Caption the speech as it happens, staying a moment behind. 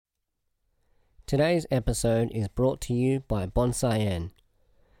Today's episode is brought to you by Bonsai-en.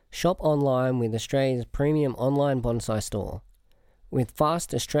 Shop online with Australia's premium online bonsai store, with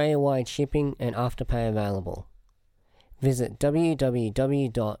fast Australia-wide shipping and afterpay available. Visit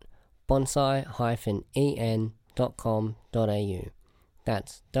www.bonsai-en.com.au.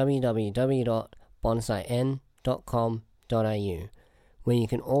 That's www.bonsai-en.com.au, where you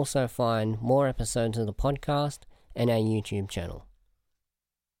can also find more episodes of the podcast and our YouTube channel.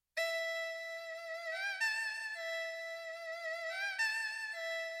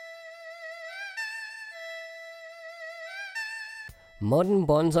 Modern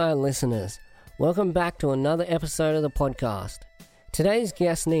Bonsai listeners, welcome back to another episode of the podcast. Today's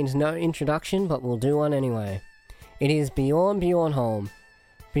guest needs no introduction, but we'll do one anyway. It is Bjorn Bjornholm.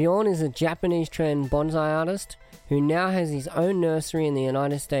 Bjorn is a Japanese trend bonsai artist who now has his own nursery in the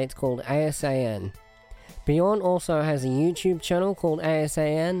United States called ASAN. Bjorn also has a YouTube channel called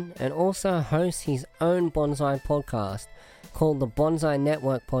ASAN and also hosts his own bonsai podcast called the Bonsai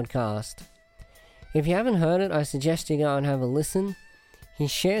Network Podcast. If you haven't heard it, I suggest you go and have a listen. He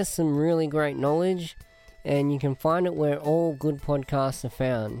shares some really great knowledge, and you can find it where all good podcasts are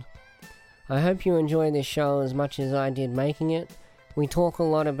found. I hope you enjoy this show as much as I did making it. We talk a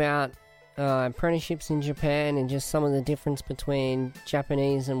lot about apprenticeships in Japan and just some of the difference between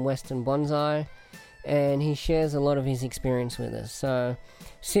Japanese and Western bonsai, and he shares a lot of his experience with us. So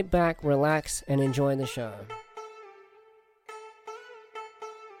sit back, relax, and enjoy the show.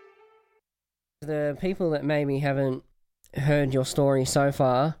 The people that maybe haven't heard your story so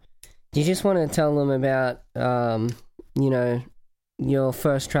far, do you just want to tell them about, your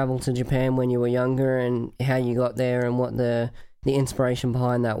first travel to Japan when you were younger and how you got there and what the inspiration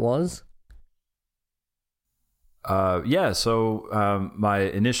behind that was? So my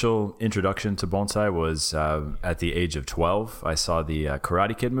initial introduction to bonsai was at the age of 12. I saw the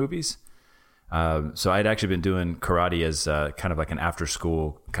Karate Kid movies. So I'd actually been doing karate as kind of like an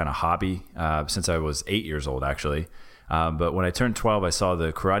after-school kind of hobby since I was 8 years old, actually. But when I turned 12, I saw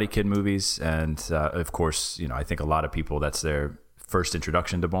the Karate Kid movies, and of course, I think a lot of people, that's their first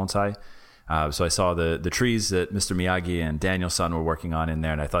introduction to bonsai. So I saw the trees that Mr. Miyagi and Daniel-san were working on in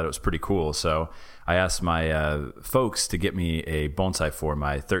there, and I thought it was pretty cool. So I asked my folks to get me a bonsai for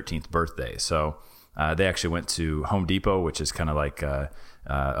my 13th birthday. So they actually went to Home Depot, which is kind of like a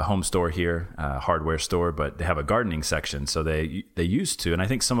home store here, hardware store, but they have a gardening section. So they used to, and I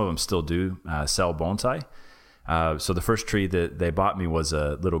think some of them still do, sell bonsai. So the first tree that they bought me was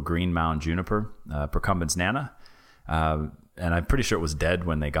a little green mound juniper, Procumbens nana. And I'm pretty sure it was dead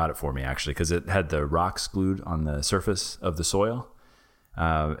when they got it for me, actually, because it had the rocks glued on the surface of the soil.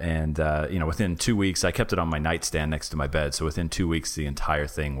 Within 2 weeks, I kept it on my nightstand next to my bed. So within 2 weeks, the entire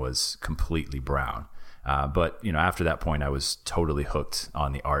thing was completely brown. But after that point, I was totally hooked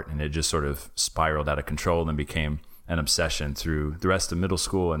on the art, and it just sort of spiraled out of control and became an obsession through the rest of middle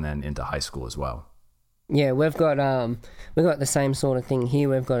school and then into high school as well. Yeah, we've got the same sort of thing here.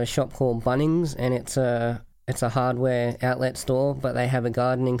 We've got a shop called Bunnings, and it's a hardware outlet store, but they have a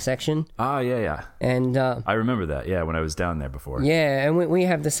gardening section. Yeah. And I remember that. Yeah, when I was down there before. Yeah, and we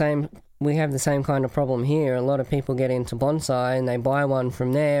have the same kind of problem here. A lot of people get into bonsai and they buy one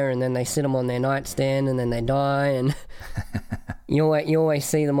from there, and then they sit them on their nightstand, and then they die. And you always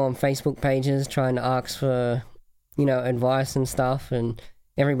see them on Facebook pages trying to ask for advice and stuff, and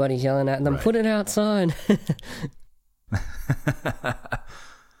everybody's yelling at them, right. Put it outside.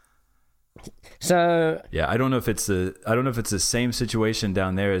 So yeah, I don't know if it's the same situation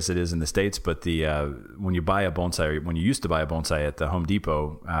down there as it is in the States, but when you buy a bonsai, or when you used to buy a bonsai at the Home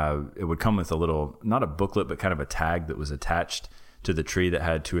Depot, it would come with a little, not a booklet, but kind of a tag that was attached to the tree that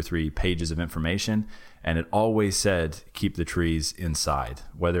had 2 or 3 pages of information, and it always said keep the trees inside.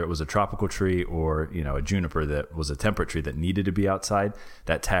 Whether it was a tropical tree or a juniper that was a temperate tree that needed to be outside,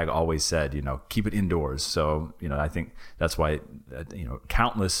 that tag always said keep it indoors. So I think that's why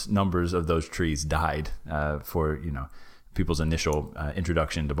countless numbers of those trees died for people's initial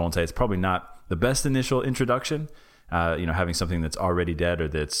introduction to bonsai. It's probably not the best initial introduction, having something that's already dead or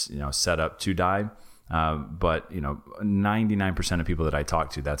that's set up to die. But 99% of people that I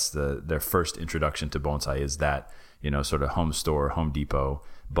talk to, that's their first introduction to bonsai is that sort of home store, Home Depot,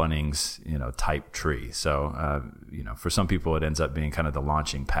 Bunnings type tree. So for some people it ends up being kind of the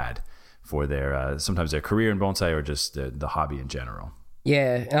launching pad for their sometimes their career in bonsai or just the hobby in general.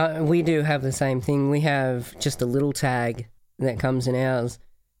 Yeah, we do have the same thing. We have just a little tag that comes in ours,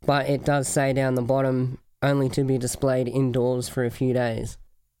 but it does say down the bottom only to be displayed indoors for a few days.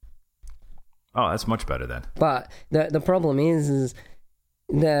 Oh, that's much better then. But the problem is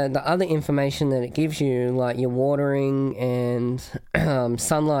the other information that it gives you, like your watering and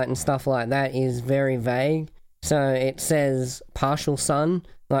sunlight and stuff like that, is very vague. So it says partial sun,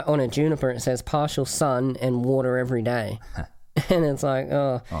 like on a juniper it says partial sun and water every day. And it's like,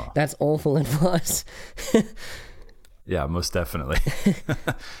 oh, that's awful advice. Yeah, most definitely.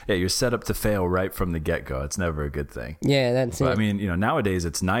 Yeah, you're set up to fail right from the get-go. It's never a good thing. Yeah, that's it. I mean, nowadays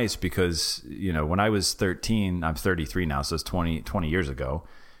it's nice because, when I was 13, I'm 33 now, so it's 20 years ago.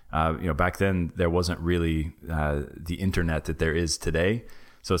 Back then there wasn't really the internet that there is today.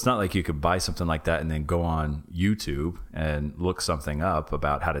 So it's not like you could buy something like that and then go on YouTube and look something up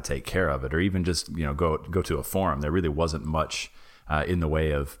about how to take care of it, or even just, go to a forum. There really wasn't much in the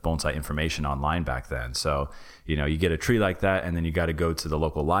way of bonsai information online back then. So, you get a tree like that, and then you got to go to the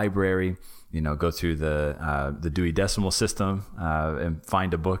local library, go through the Dewey Decimal System and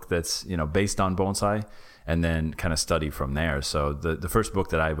find a book that's, based on bonsai, and then kind of study from there. So the first book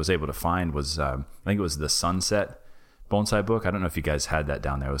that I was able to find was, I think it was the Sunset Bonsai book. I don't know if you guys had that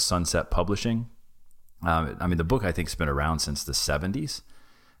down there. It was Sunset Publishing. The book I think has been around since the 70s.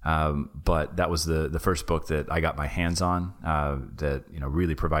 But that was the first book that I got my hands on that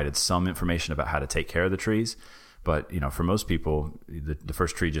really provided some information about how to take care of the trees. But for most people, the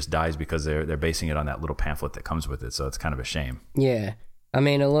first tree just dies because they're basing it on that little pamphlet that comes with it. So it's kind of a shame. Yeah, a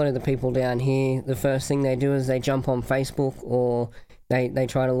lot of the people down here, the first thing they do is they jump on Facebook, or they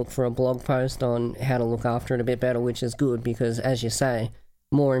try to look for a blog post on how to look after it a bit better, which is good because, as you say,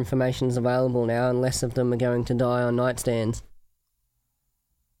 more information is available now and less of them are going to die on nightstands.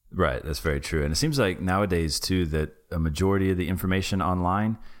 Right, that's very true. And it seems like nowadays, too, that a majority of the information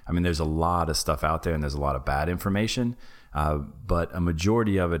online, there's a lot of stuff out there and there's a lot of bad information, but a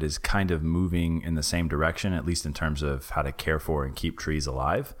majority of it is kind of moving in the same direction, at least in terms of how to care for and keep trees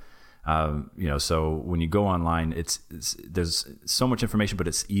alive. So when you go online, there's so much information, but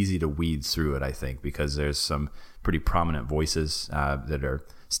it's easy to weed through it, I think, because there's some pretty prominent voices that are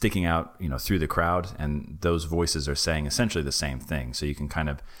sticking out, through the crowd, and those voices are saying essentially the same thing. So you can kind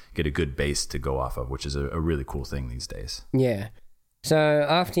of get a good base to go off of, which is a really cool thing these days. Yeah. So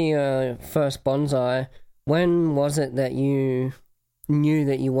after your first bonsai, when was it that you knew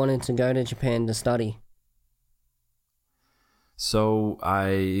that you wanted to go to Japan to study? So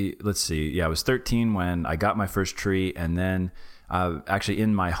I was 13 when I got my first tree, and then actually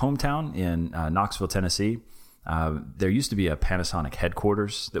in my hometown in Knoxville, Tennessee, there used to be a Panasonic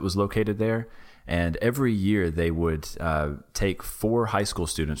headquarters that was located there, and every year they would take 4 high school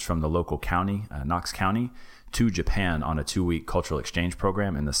students from the local county, Knox County, to Japan on a 2-week cultural exchange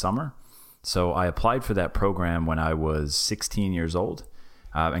program in the summer. So I applied for that program when I was 16 years old.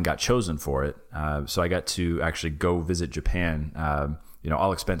 And got chosen for it. So I got to actually go visit Japan,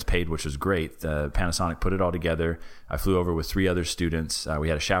 all expense paid, which was great. Panasonic put it all together. I flew over with 3 other students. We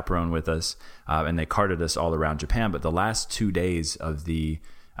had a chaperone with us, and they carted us all around Japan. But the last 2 days of the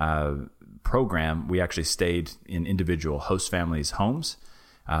program, we actually stayed in individual host families' homes.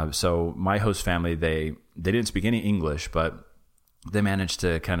 So my host family, they didn't speak any English, but they managed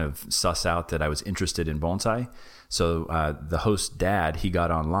to kind of suss out that I was interested in bonsai. So the host dad, he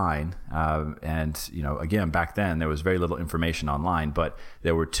got online, and again, back then there was very little information online, but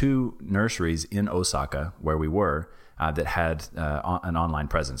there were 2 nurseries in Osaka where we were that had an online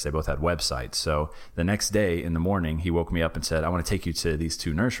presence. They both had websites. So the next day in the morning, he woke me up and said, "I want to take you to these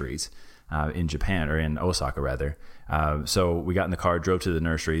 2 nurseries in Japan, or in Osaka rather." So we got in the car, drove to the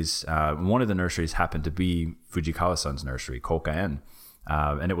nurseries. One of the nurseries happened to be Fujikawa-san's nursery, Kokaen.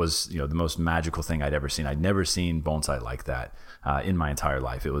 And it was, the most magical thing I'd ever seen. I'd never seen bonsai like that in my entire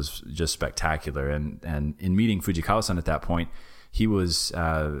life. It was just spectacular. And in meeting Fujikawa-san at that point, he was,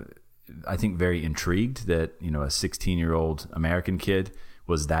 I think, very intrigued that, a 16-year-old American kid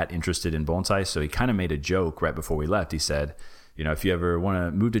was that interested in bonsai. So he kind of made a joke right before we left. He said, if you ever want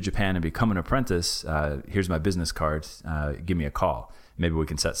to move to Japan and become an apprentice, here's my business card. Give me a call. Maybe we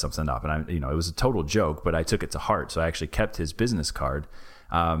can set something up. And it was a total joke, but I took it to heart. So I actually kept his business card.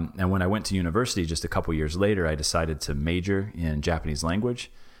 And when I went to university just a couple years later, I decided to major in Japanese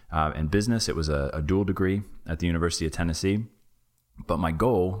language and business. It was a dual degree at the University of Tennessee. But my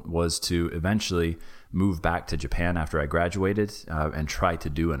goal was to eventually move back to Japan after I graduated and try to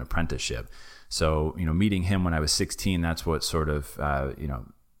do an apprenticeship. So, meeting him when I was 16, that's what sort of,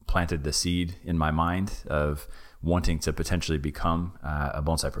 planted the seed in my mind of wanting to potentially become a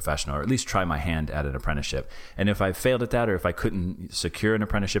bonsai professional, or at least try my hand at an apprenticeship. And if I failed at that, or if I couldn't secure an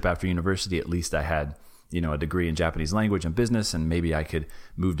apprenticeship after university, at least I had, a degree in Japanese language and business, and maybe I could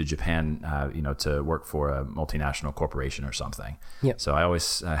move to Japan, to work for a multinational corporation or something. Yep. So I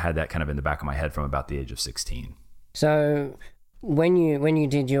always had that kind of in the back of my head from about the age of 16. So when you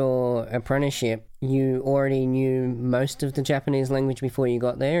did your apprenticeship, you already knew most of the Japanese language before you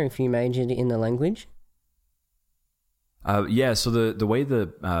got there, if you majored in the language? Yeah, so the way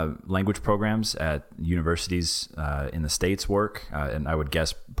the language programs at universities in the States work, and I would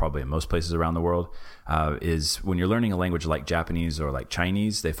guess probably in most places around the world, is when you're learning a language like Japanese or like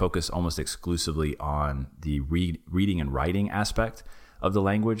Chinese, they focus almost exclusively on the reading and writing aspect of the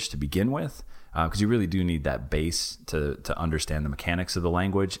language to begin with, because you really do need that base to understand the mechanics of the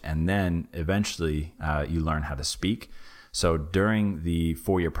language, and then eventually you learn how to speak. So during the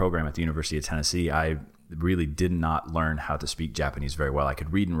 4-year program at the University of Tennessee, I really did not learn how to speak Japanese very well. I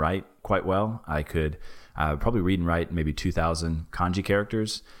could read and write quite well. I could probably read and write maybe 2,000 kanji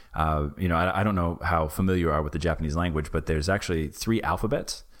characters. I don't know how familiar you are with the Japanese language, but there's actually 3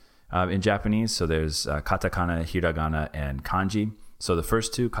 alphabets in Japanese. So there's katakana, hiragana, and kanji. So the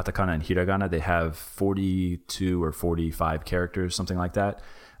first 2, katakana and hiragana, they have 42 or 45 characters, something like that.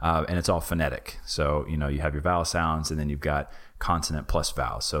 And it's all phonetic. So, you have your vowel sounds, and then you've got consonant plus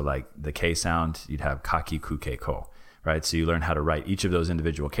vowel. So like the K sound, you'd have kaki, kuke, ko, right? So you learn how to write each of those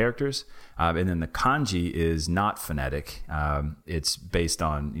individual characters. And then the kanji is not phonetic. It's based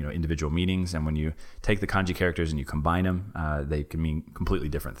on, individual meanings. And when you take the kanji characters and you combine them, they can mean completely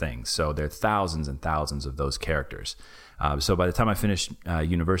different things. So there are thousands and thousands of those characters. So by the time I finished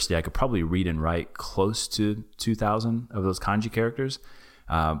university, I could probably read and write close to 2,000 of those kanji characters.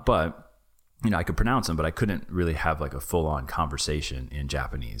 But I could pronounce them, but I couldn't really have like a full-on conversation in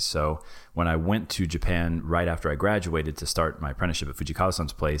Japanese. So when I went to Japan right after I graduated to start my apprenticeship at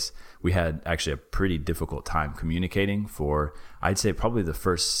Fujikawa-san's place, we had actually a pretty difficult time communicating for, I'd say, probably the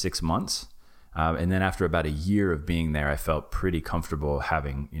first 6 months. And then after about a year of being there, I felt pretty comfortable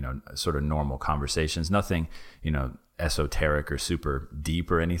having, sort of normal conversations. Nothing, esoteric or super deep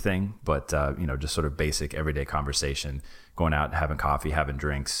or anything, but just sort of basic everyday conversation, going out, having coffee, having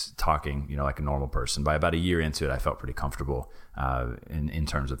drinks, talking, like a normal person. By about a year into it, I felt pretty comfortable in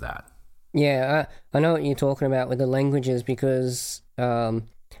terms of that. Yeah, I know what you're talking about with the languages, because I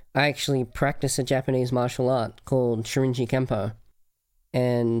actually practice a Japanese martial art called Shorinji Kempo,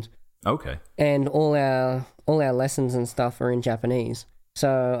 and okay, and all our lessons and stuff are in Japanese,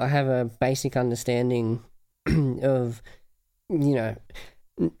 so I have a basic understanding of,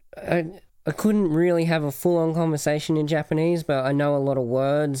 I couldn't really have a full-on conversation in Japanese, but I know a lot of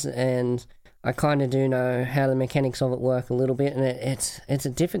words, and I kind of do know how the mechanics of it work a little bit, and it's a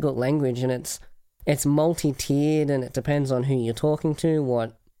difficult language, and it's multi-tiered, and it depends on who you're talking to,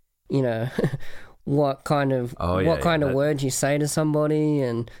 what what kind of words you say to somebody,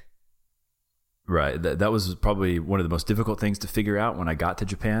 and right. That was probably one of the most difficult things to figure out when I got to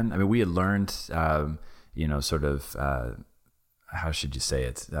Japan. I mean, we had learned, sort of, how should you say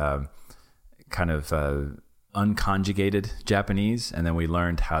it? Kind of unconjugated Japanese, and then we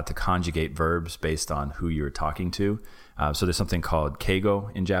learned how to conjugate verbs based on who you're talking to. So there's something called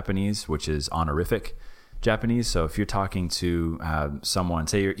keigo in Japanese, which is honorific Japanese. So if you're talking to someone,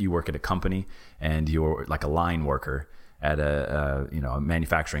 say you work at a company and you're like a line worker at a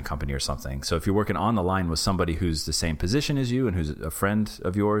manufacturing company or something. So if you're working on the line with somebody who's the same position as you and who's a friend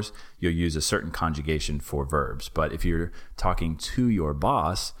of yours, you'll use a certain conjugation for verbs. But if you're talking to your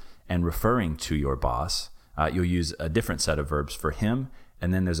boss and referring to your boss, you'll use a different set of verbs for him.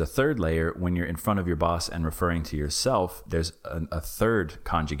 And then there's a third layer when you're in front of your boss and referring to yourself. There's a third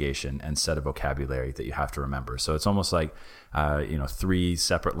conjugation and set of vocabulary that you have to remember. So it's almost like 3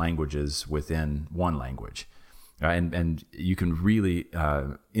 separate languages within one language. And you can really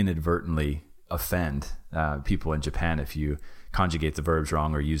inadvertently offend people in Japan if you conjugate the verbs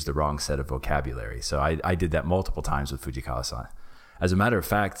wrong or use the wrong set of vocabulary. So I did that multiple times with Fujikawa-san. As a matter of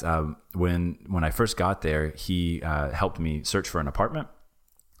fact, when I first got there, he helped me search for an apartment.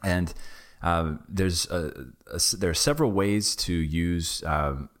 And there are several ways to use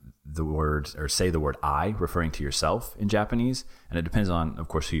the word or say the word I referring to yourself in Japanese. And it depends on, of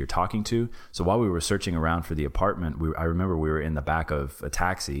course, who you're talking to. So while we were searching around for the apartment, I remember we were in the back of a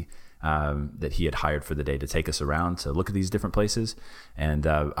taxi that he had hired for the day to take us around to look at these different places. And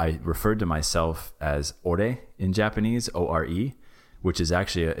I referred to myself as ore in Japanese, O-R-E, which is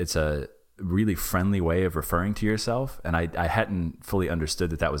actually, it's a really friendly way of referring to yourself. And I hadn't fully understood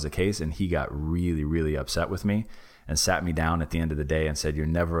that was the case. And he got really, really upset with me and sat me down at the end of the day and said, "You're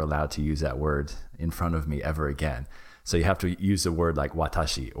never allowed to use that word in front of me ever again. So you have to use a word like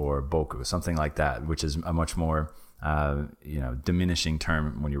watashi or boku, something like that, which is a much more diminishing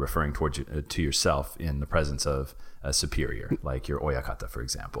term when you're referring to yourself in the presence of a superior, like your oyakata, for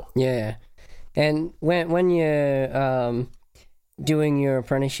example." Yeah. And when you're doing your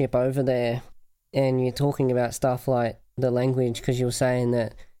apprenticeship over there and you're talking about stuff like the language, because you were saying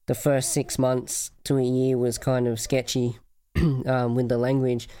that the first 6 months to a year was kind of sketchy with the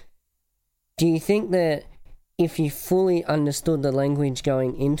language. Do you think that if you fully understood the language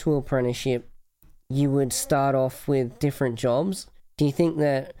going into apprenticeship, you would start off with different jobs? Do you think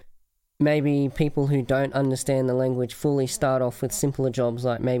that maybe people who don't understand the language fully start off with simpler jobs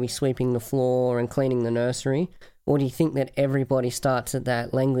like maybe sweeping the floor and cleaning the nursery? Or do you think that everybody starts at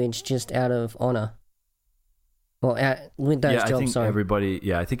that language just out of honor? Well, with those jobs,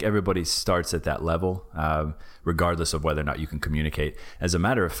 I think everybody starts at that level, regardless of whether or not you can communicate. As a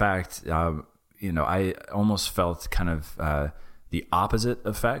matter of fact, I almost felt kind of the opposite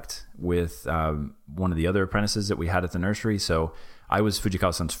effect with one of the other apprentices that we had at the nursery. So I was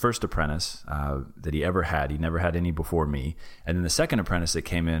Fujikawa-san's first apprentice that he ever had. He never had any before me. And then the second apprentice that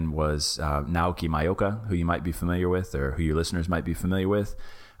came in was Naoki Mayoka, who you might be familiar with, or who your listeners might be familiar with.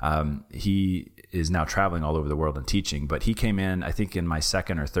 He is now traveling all over the world and teaching, but he came in, I think, in my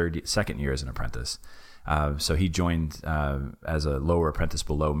second year as an apprentice. So he joined as a lower apprentice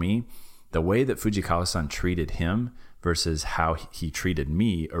below me. The way that Fujikawa-san treated him versus how he treated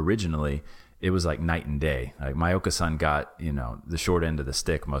me originally, it was like night and day. Like Mayoka-san got, the short end of the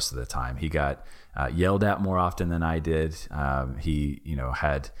stick most of the time. He got yelled at more often than I did. He,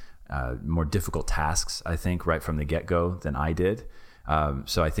 had more difficult tasks, I think, right from the get-go than I did.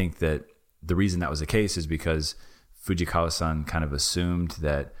 So I think that the reason that was the case is because Fujikawa-san kind of assumed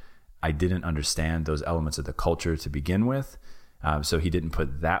that I didn't understand those elements of the culture to begin with. So he didn't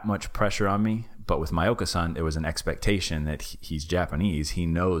put that much pressure on me. But with Mayoka-san, it was an expectation that he's Japanese. He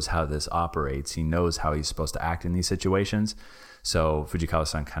knows how this operates. He knows how he's supposed to act in these situations. So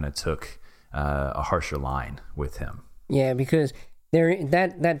Fujikawa-san kind of took a harsher line with him. Yeah, because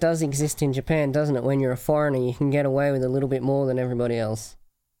that does exist in Japan, doesn't it? When you're a foreigner, you can get away with a little bit more than everybody else.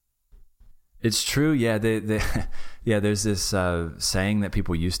 It's true. Yeah, there's this saying that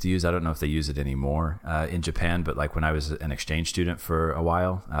people used to use. I don't know if they use it anymore in Japan, but like when I was an exchange student for a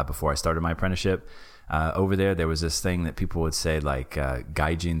while before I started my apprenticeship over there was this thing that people would say like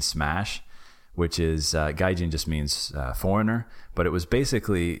gaijin smash, which is gaijin just means foreigner, but it was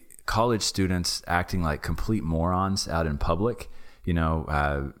basically college students acting like complete morons out in public.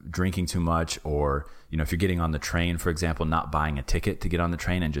 Drinking too much, or, if you're getting on the train, for example, not buying a ticket to get on the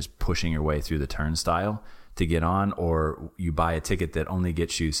train and just pushing your way through the turnstile to get on, or you buy a ticket that only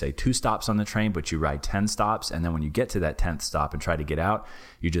gets you, say, 2 stops on the train, but you ride 10 stops. And then when you get to that 10th stop and try to get out,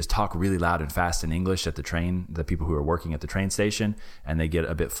 you just talk really loud and fast in English at the people who are working at the train station, and they get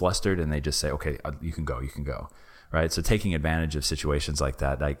a bit flustered and they just say, okay, you can go. Right. So taking advantage of situations like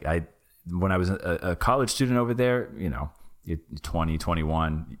that. When I was a college student over there, you're 20,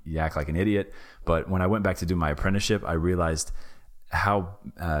 21, you act like an idiot. But when I went back to do my apprenticeship, I realized how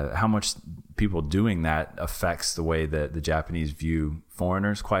much people doing that affects the way that the Japanese view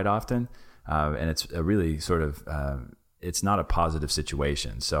foreigners quite often. And it's a really sort of, it's not a positive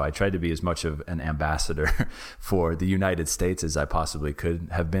situation. So I tried to be as much of an ambassador for the United States as I possibly could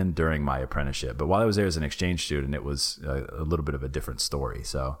have been during my apprenticeship. But while I was there as an exchange student, it was a little bit of a different story.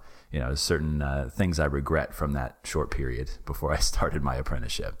 So, certain things I regret from that short period before I started my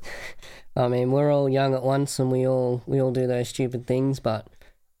apprenticeship. I mean, we're all young at once and we all do those stupid things, but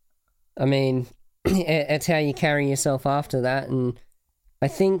I mean, it's how you carry yourself after that. And I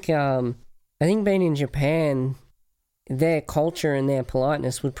think being in Japan, their culture and their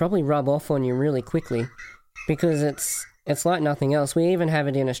politeness would probably rub off on you really quickly, because it's like nothing else. We even have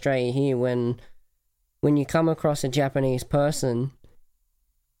it in Australia here when you come across a Japanese person.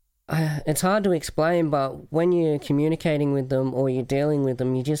 It's hard to explain, but when you're communicating with them or you're dealing with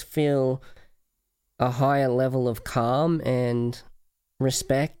them, you just feel a higher level of calm and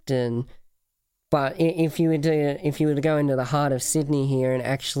respect. But if you were to go into the heart of Sydney here and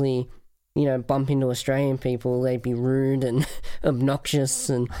actually, bump into Australian people, they'd be rude and obnoxious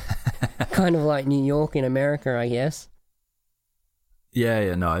and kind of like New York in America, I guess.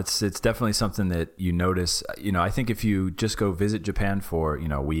 Yeah, no, it's definitely something that you notice. I think if you just go visit Japan for,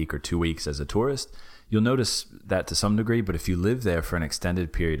 a week or 2 weeks as a tourist, you'll notice that to some degree. But if you live there for an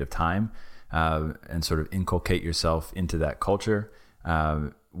extended period of time and sort of inculcate yourself into that culture,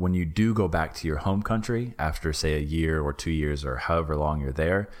 when you do go back to your home country after, say, a year or 2 years or however long you're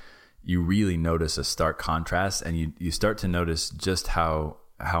there, you really notice a stark contrast, and you start to notice just how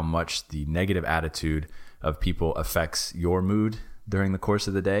much the negative attitude of people affects your mood during the course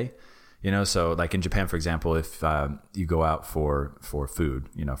of the day. So like in Japan, for example, if you go out for food,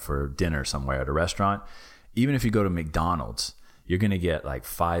 for dinner somewhere at a restaurant, even if you go to McDonald's, you're going to get like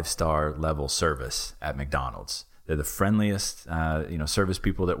 5-star level service at McDonald's. They're the friendliest, service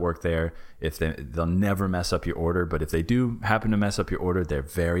people that work there. They'll never mess up your order, but if they do happen to mess up your order, they're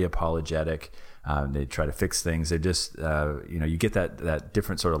very apologetic. They try to fix things. They just, you get that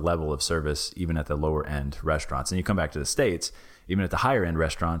different sort of level of service even at the lower end restaurants. And you come back to the States, even at the higher end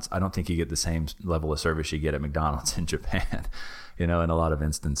restaurants, I don't think you get the same level of service you get at McDonald's in Japan, in a lot of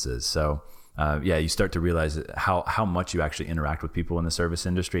instances. So, you start to realize how much you actually interact with people in the service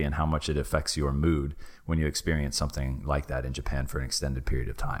industry and how much it affects your mood when you experience something like that in Japan for an extended period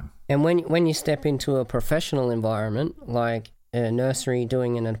of time. And when you step into a professional environment, like a nursery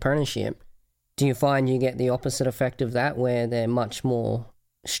doing an apprenticeship, do you find you get the opposite effect of that, where they're much more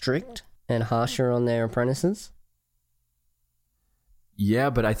strict and harsher on their apprentices? Yeah,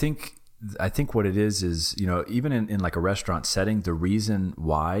 but I think what it is, even in like a restaurant setting, the reason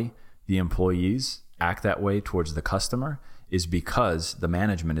why the employees act that way towards the customer is because the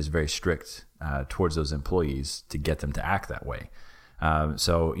management is very strict towards those employees to get them to act that way.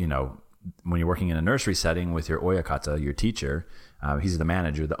 So, when you're working in a nursery setting with your oyakata, your teacher, he's the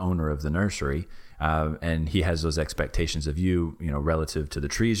manager, the owner of the nursery, and he has those expectations of you, relative to the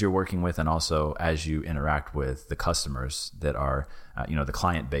trees you're working with, and also as you interact with the customers that are, the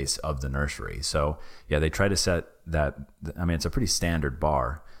client base of the nursery. So, yeah, they try to set that. I mean, it's a pretty standard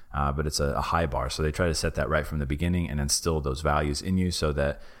bar, but it's a high bar. So they try to set that right from the beginning and instill those values in you so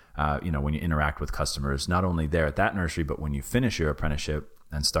that, when you interact with customers, not only there at that nursery, but when you finish your apprenticeship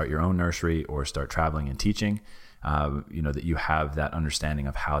and start your own nursery or start traveling and teaching, that you have that understanding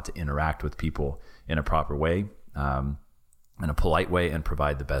of how to interact with people in a proper way, in a polite way, and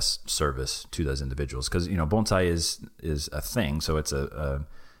provide the best service to those individuals. Because, bonsai is a thing. So it's a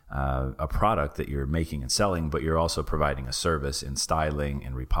product that you're making and selling, but you're also providing a service in styling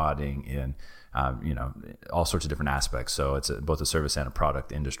and repotting, in all sorts of different aspects. So it's both a service and a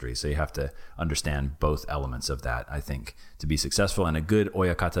product industry. So you have to understand both elements of that, I think, to be successful. And a good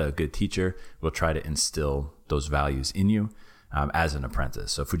oyakata, a good teacher, will try to instill those values in you as an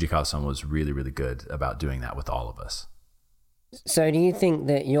apprentice. So Fujikawa-san was really, really good about doing that with all of us. So do you think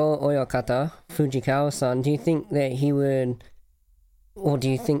that your oyakata, Fujikawa-san, do you think that he would, or do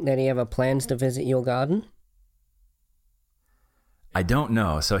you think that he ever plans to visit your garden? I don't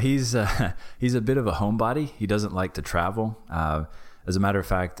know. So he's a bit of a homebody. He doesn't like to travel. As a matter of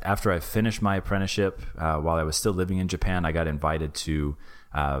fact, after I finished my apprenticeship, while I was still living in Japan, I got invited to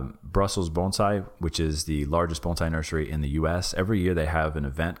Brussels Bonsai, which is the largest bonsai nursery in the U.S. Every year they have an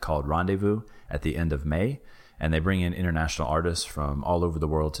event called Rendezvous at the end of May, and they bring in international artists from all over the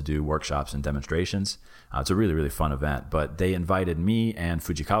world to do workshops and demonstrations. It's a really, really fun event. But they invited me and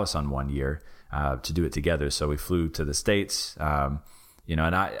Fujikawa-san one year to do it together. So we flew to the States, and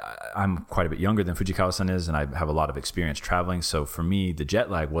I'm quite a bit younger than Fujikawa-san is, and I have a lot of experience traveling. So for me, the jet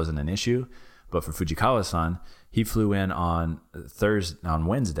lag wasn't an issue. But for Fujikawa-san, he flew in on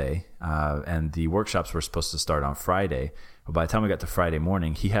Wednesday, and the workshops were supposed to start on Friday. But by the time we got to Friday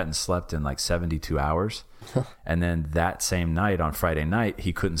morning, he hadn't slept in like 72 hours. And then that same night, on Friday night,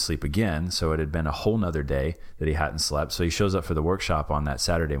 he couldn't sleep again. So it had been a whole nother day that he hadn't slept. So he shows up for the workshop on that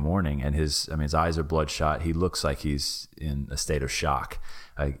Saturday morning, and his eyes are bloodshot. He looks like he's in a state of shock.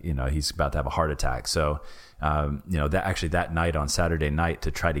 He's about to have a heart attack. So, that night, on Saturday night, to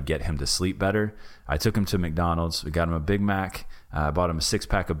try to get him to sleep better, I took him to McDonald's. We got him a Big Mac, bought him a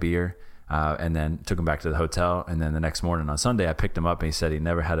 6-pack of beer, and then took him back to the hotel. And then the next morning on Sunday, I picked him up, and he said he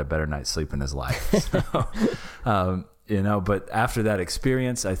never had a better night's sleep in his life. So, but after that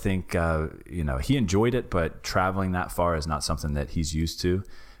experience, I think, he enjoyed it, but traveling that far is not something that he's used to,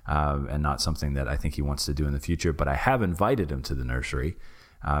 and not something that I think he wants to do in the future. But I have invited him to the nursery.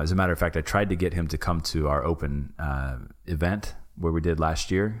 As a matter of fact, I tried to get him to come to our open event where we did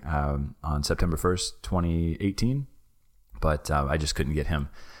last year on September 1st, 2018. But I just couldn't get him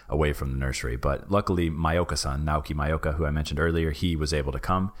away from the nursery. But luckily, Mayoka-san, Naoki Mayoka, who I mentioned earlier, he was able to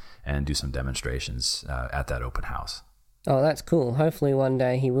come and do some demonstrations at that open house. Oh, that's cool. Hopefully one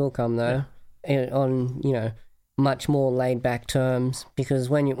day he will come, though, on, much more laid-back terms. Because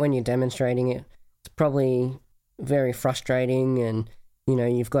when you're demonstrating it, it's probably very frustrating, and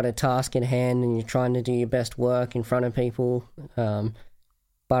you've got a task at hand and you're trying to do your best work in front of people.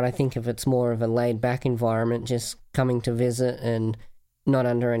 But I think if it's more of a laid-back environment, just coming to visit and not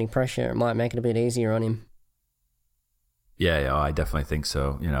under any pressure, it might make it a bit easier on him. Yeah, I definitely think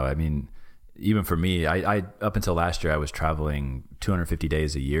so. Even for me, I up until last year, I was traveling 250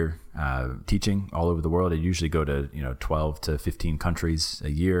 days a year, teaching all over the world. I usually go to 12 to 15 countries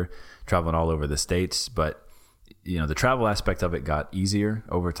a year, traveling all over the States. But the travel aspect of it got easier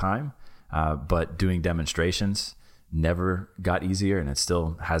over time, but doing demonstrations, never got easier, and it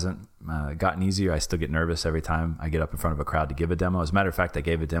still hasn't gotten easier. I still get nervous every time I get up in front of a crowd to give a demo. As a matter of fact, I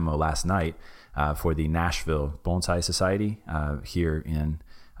gave a demo last night for the Nashville Bonsai Society here in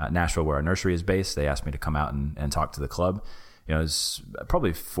Nashville, where our nursery is based. They asked me to come out and talk to the club. There's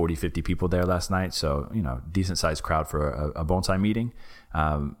probably 40, 50 people there last night. So, decent sized crowd for a bonsai meeting.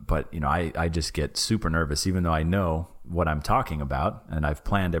 But I just get super nervous, even though I know what I'm talking about and I've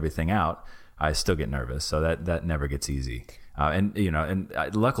planned everything out. I still get nervous. So that never gets easy.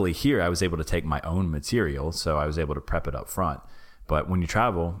 Luckily here I was able to take my own material. So I was able to prep it up front. But when you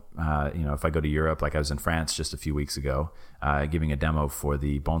travel, if I go to Europe, like I was in France just a few weeks ago, giving a demo for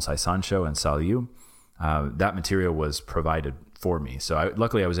the Bonsai San Show in Saulieu, that material was provided for me. So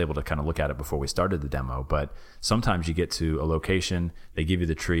luckily I was able to kind of look at it before we started the demo. But sometimes you get to a location, they give you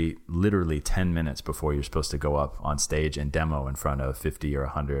the tree literally 10 minutes before you're supposed to go up on stage and demo in front of 50 or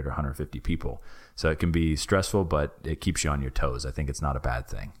 100 or 150 people. So it can be stressful, but it keeps you on your toes. I think it's not a bad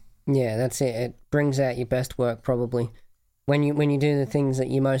thing. Yeah, that's it. It brings out your best work probably. When you do the things that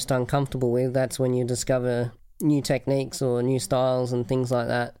you're most uncomfortable with, that's when you discover new techniques or new styles and things like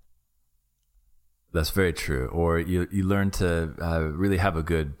that. That's very true. Or you learn to really have a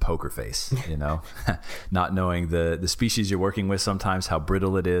good poker face, not knowing the species you're working with sometimes, how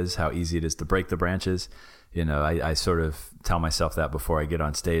brittle it is, how easy it is to break the branches. I sort of tell myself that before I get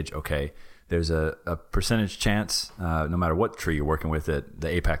on stage. Okay, there's a percentage chance, no matter what tree you're working with, that the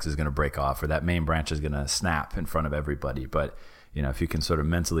apex is going to break off or that main branch is going to snap in front of everybody. But, if you can sort of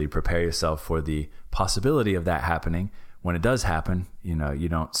mentally prepare yourself for the possibility of that happening, when it does happen, you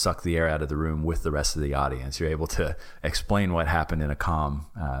don't suck the air out of the room with the rest of the audience. You're able to explain what happened in a calm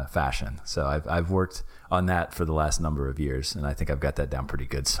fashion. So I've worked on that for the last number of years, and I think I've got that down pretty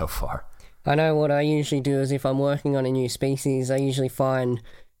good so far. I know what I usually do is if I'm working on a new species, I usually find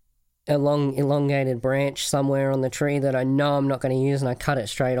a long elongated branch somewhere on the tree that I know I'm not going to use, and I cut it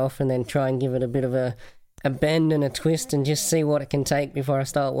straight off and then try and give it a bit of a bend and a twist and just see what it can take before I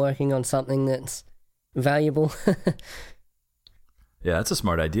start working on something that's valuable. Yeah, that's a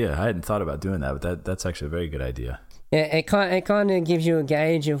smart idea. I hadn't thought about doing that, but that's actually a very good idea. Yeah, it kind of gives you a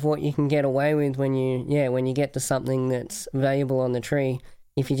gauge of what you can get away with when you get to something that's valuable on the tree.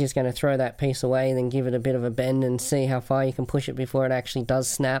 If you're just going to throw that piece away, then give it a bit of a bend and see how far you can push it before it actually does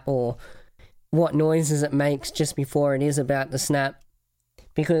snap, or what noises it makes just before it is about to snap.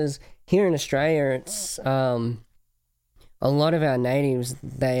 Because here in Australia, it's a lot of our natives,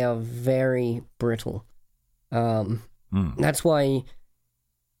 they are very brittle. That's why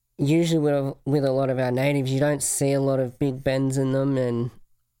usually with a lot of our natives, you don't see a lot of big bends in them.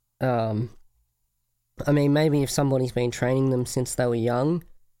 And maybe if somebody's been training them since they were young,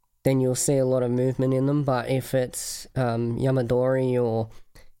 then you'll see a lot of movement in them. But if it's Yamadori or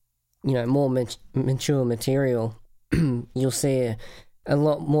more mature material, you'll see a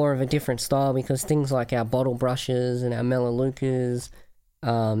lot more of a different style, because things like our bottle brushes and our melaleucas,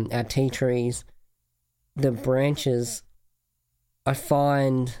 our tea trees, the branches, I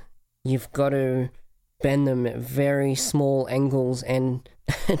find you've got to bend them at very small angles and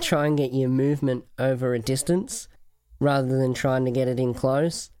try and get your movement over a distance rather than trying to get it in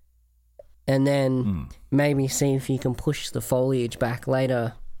close. And then maybe see if you can push the foliage back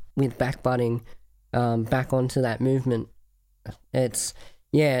later with back budding back onto that movement. It's,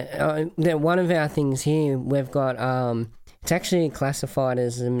 one of our things here, we've got, it's actually classified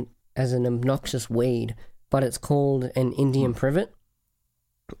as an obnoxious weed, but it's called an Indian privet.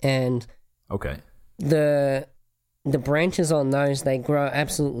 And okay, the branches on those, they grow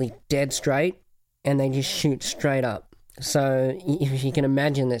absolutely dead straight and they just shoot straight up. So if you can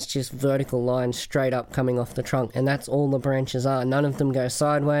imagine, that's just vertical lines straight up coming off the trunk, and that's all the branches are. None of them go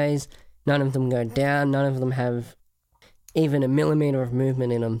sideways, none of them go down, none of them have even a millimeter of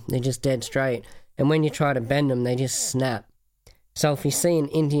movement in them. They're just dead straight. And when you try to bend them, they just snap. So if you see an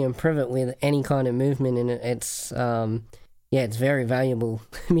Indian privet with any kind of movement in it, it's very valuable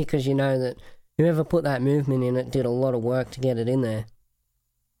because you know that whoever put that movement in it did a lot of work to get it in there.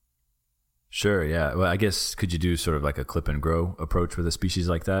 Sure, yeah. Well, I guess, could you do sort of like a clip and grow approach with a species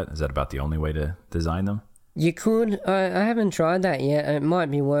like that? Is that about the only way to design them? You could. I haven't tried that yet. It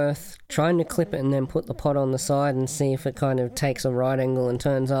might be worth trying to clip it and then put the pot on the side and see if it kind of takes a right angle and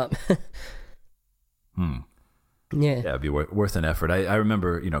turns up. Yeah, it'd be worth an effort. I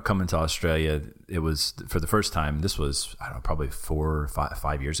remember, coming to Australia, it was for the first time. This was, I don't know, probably 4 or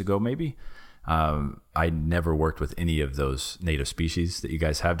 5 years ago, maybe. I never worked with any of those native species that you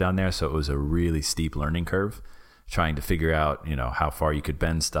guys have down there, so it was a really steep learning curve, trying to figure out, how far you could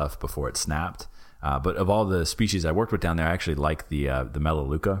bend stuff before it snapped. But of all the species I worked with down there, I actually like the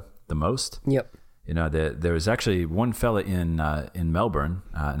Melaleuca the most. Yep. there was actually one fella in Melbourne,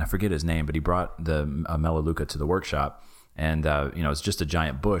 and I forget his name, but he brought the Melaleuca to the workshop, and it's just a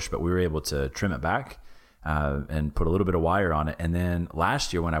giant bush, but we were able to trim it back and put a little bit of wire on it. And then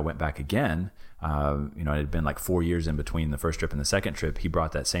last year when I went back again, it had been like 4 years in between the first trip and the second trip, he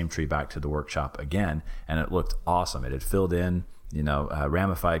brought that same tree back to the workshop again, and it looked awesome. It had filled in,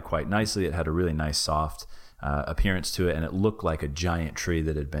 ramified quite nicely. It had a really nice soft appearance to it, and it looked like a giant tree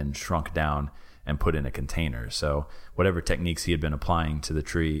that had been shrunk down and put in a container. So whatever techniques he had been applying to the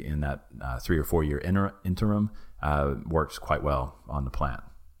tree in that 3 or 4 year interim works quite well on the plant.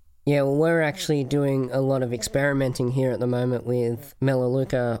 Yeah, well, we're actually doing a lot of experimenting here at the moment with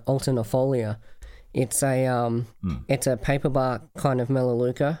Melaleuca alternifolia. It's a it's a paperbark kind of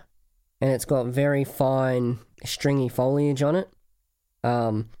Melaleuca, and it's got very fine stringy foliage on it.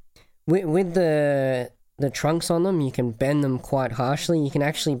 With the trunks on them, you can bend them quite harshly. You can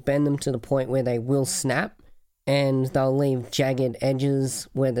actually bend them to the point where they will snap, and they'll leave jagged edges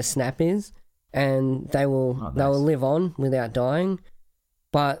where the snap is, and they will live on without dying.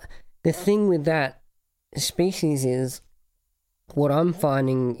 But the thing with that species is, what I'm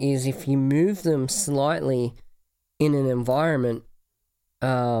finding is if you move them slightly in an environment,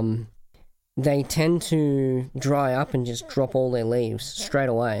 they tend to dry up and just drop all their leaves straight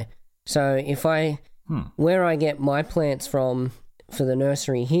away. So if where I get my plants from for the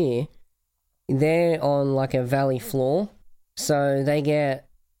nursery here, they're on like a valley floor, so they get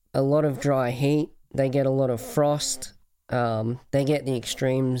a lot of dry heat, they get a lot of frost, they get the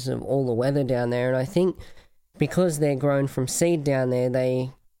extremes of all the weather down there, and I think because they're grown from seed down there,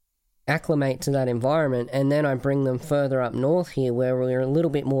 they acclimate to that environment, and then I bring them further up north here where we're a little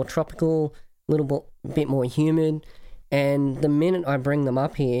bit more tropical, a little bit more humid, and the minute I bring them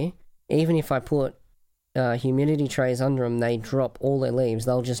up here, even if I put humidity trays under them, they drop all their leaves.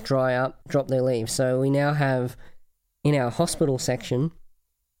 They'll just dry up, drop their leaves. So we now have, in our hospital section,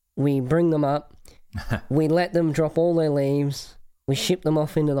 we bring them up, we let them drop all their leaves, we ship them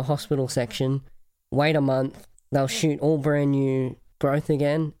off into the hospital section, wait a month, they'll shoot all brand new growth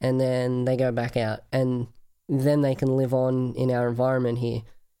again, and then they go back out, and then they can live on in our environment here.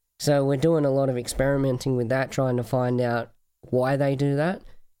 So we're doing a lot of experimenting with that, trying to find out why they do that.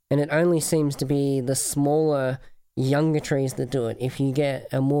 And it only seems to be the smaller, younger trees that do it. If you get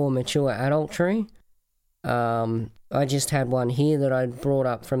a more mature adult tree, I just had one here that I brought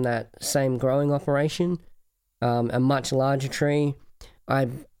up from that same growing operation, a much larger tree. I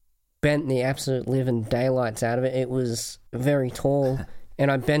bent the absolute living daylights out of it. It was very tall,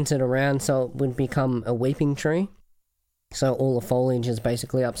 and I bent it around so it would become a weeping tree. So all the foliage is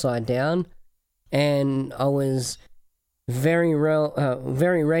basically upside down, and I was very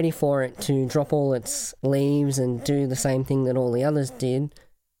ready for it to drop all its leaves and do the same thing that all the others did,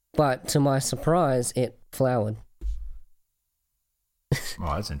 but to my surprise, it flowered.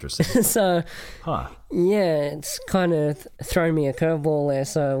 Oh, that's interesting. So, yeah, it's kind of thrown me a curveball there,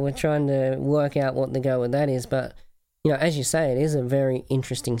 so we're trying to work out what the go with that is, but, as you say, it is a very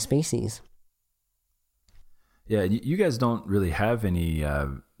interesting species. Yeah, you guys don't really have any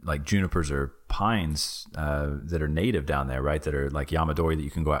like junipers or pines that are native down there, right? That are like Yamadori that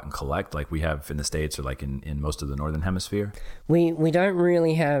you can go out and collect like we have in the States or like in most of the Northern Hemisphere? We don't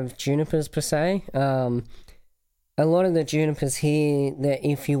really have junipers per se. A lot of the junipers here, that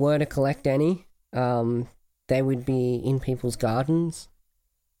if you were to collect any, they would be in people's gardens.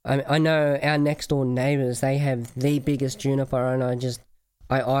 I know our next door neighbours, they have the biggest juniper, and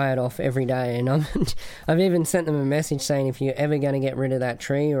I eye it off every day, and I've even sent them a message saying if you're ever going to get rid of that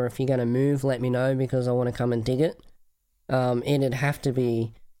tree or if you're going to move, let me know because I want to come and dig it. It'd have to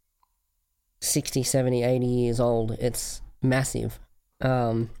be 60, 70, 80 years old. It's massive.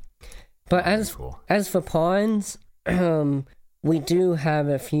 But as for pines, we do have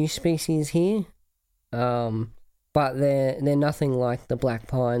a few species here, but they're nothing like the black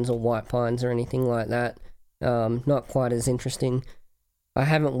pines or white pines or anything like that. Not quite as interesting. I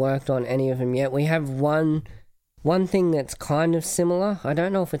haven't worked on any of them yet. We have one thing that's kind of similar. I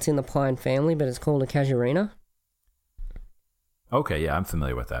don't know if it's in the pine family, but it's called a casuarina. Okay, yeah, I'm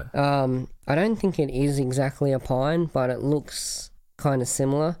familiar with that. I don't think it is exactly a pine, but it looks kind of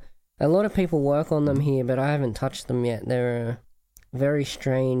similar. A lot of people work on them here, but I haven't touched them yet. They're a very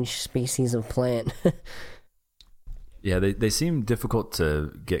strange species of plant. Yeah, they seem difficult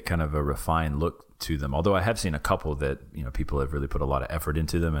to get kind of a refined look to them. Although I have seen a couple that, people have really put a lot of effort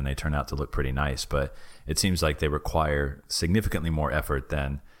into them and they turn out to look pretty nice, but it seems like they require significantly more effort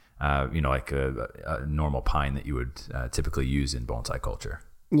than, like a normal pine that you would typically use in bonsai culture.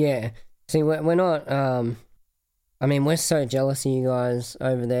 Yeah. See, we're not, we're so jealous of you guys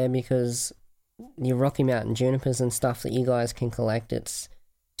over there because your Rocky Mountain junipers and stuff that you guys can collect. It's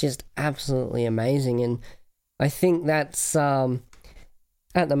just absolutely amazing. And I think that's, at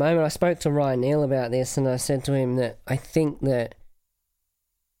the moment, I spoke to Ryan Neal about this, and I said to him that I think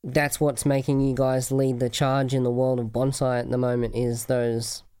that's what's making you guys lead the charge in the world of bonsai at the moment, is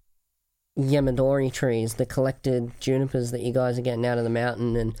those Yamadori trees, the collected junipers that you guys are getting out of the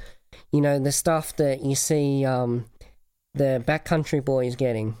mountain. And, the stuff that you see the backcountry boys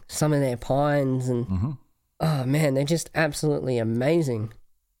getting, some of their pines, and oh man, they're just absolutely amazing.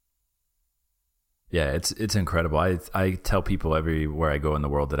 Yeah, it's incredible. I tell people everywhere I go in the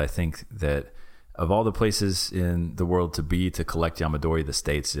world that I think that of all the places in the world to collect Yamadori, the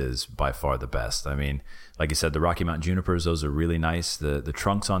States is by far the best. I mean, like you said, the Rocky Mountain junipers, those are really nice. The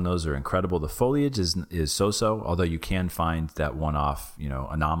trunks on those are incredible. The foliage is so-so, although you can find that one-off,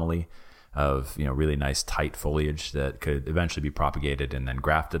 anomaly of, really nice tight foliage that could eventually be propagated and then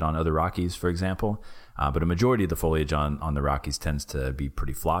grafted on other Rockies, for example. But a majority of the foliage on the Rockies tends to be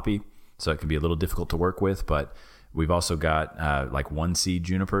pretty floppy, so it can be a little difficult to work with. But we've also got like one-seed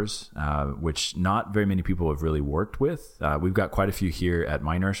junipers, which not very many people have really worked with. We've got quite a few here at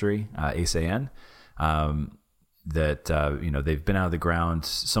my nursery, ASAN, that, they've been out of the ground.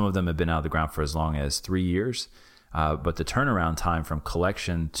 Some of them have been out of the ground for as long as 3 years. But the turnaround time from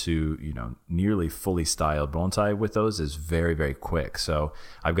collection to, nearly fully styled bonsai with those is very, very quick. So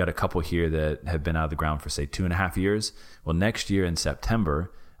I've got a couple here that have been out of the ground for, say, 2.5 years. Well, next year in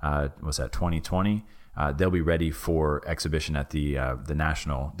September, was that 2020? They'll be ready for exhibition at the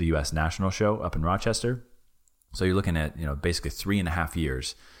U.S. National Show up in Rochester. So you're looking at, basically 3.5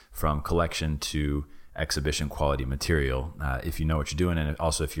 years from collection to exhibition quality material, if you know what you're doing, and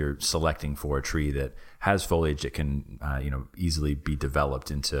also if you're selecting for a tree that has foliage that can easily be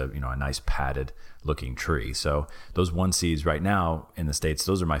developed into a nice padded looking tree. So those one seeds right now in the States,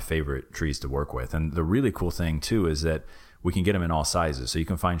 those are my favorite trees to work with. And the really cool thing too is that we can get them in all sizes. So you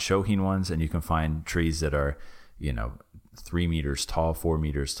can find Shohin ones, and you can find trees that are 3 meters tall, 4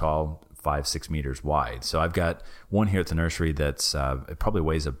 meters tall, 5-6 meters wide. So I've got one here at the nursery that's it probably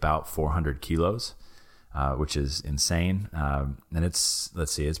weighs about 400 kilos. Which is insane. And it's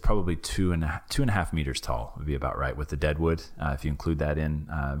probably 2.5 meters tall would be about right with the deadwood, if you include that in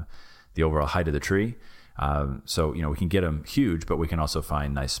the overall height of the tree. So, we can get them huge, but we can also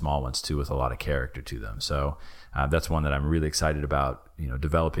find nice small ones too with a lot of character to them. So that's one that I'm really excited about,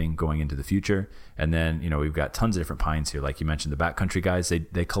 developing going into the future. And then, we've got tons of different pines here. Like you mentioned, the backcountry guys,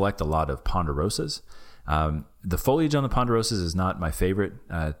 they collect a lot of ponderosas. The foliage on the ponderosas is not my favorite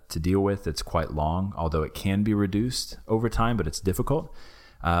to deal with. It's quite long, although it can be reduced over time, but it's difficult.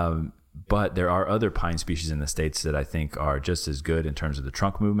 But there are other pine species in the States that I think are just as good in terms of the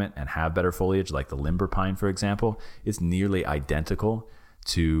trunk movement and have better foliage, like the limber pine, for example. It's nearly identical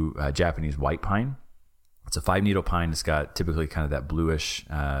to Japanese white pine. It's a 5-needle pine. It's got typically kind of that bluish,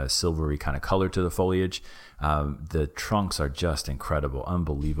 silvery kind of color to the foliage. The trunks are just incredible,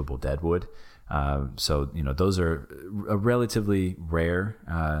 unbelievable deadwood. So, those are a relatively rare,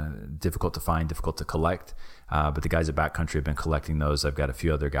 difficult to find, difficult to collect. But the guys at Backcountry have been collecting those. I've got a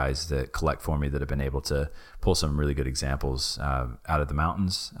few other guys that collect for me that have been able to pull some really good examples out of the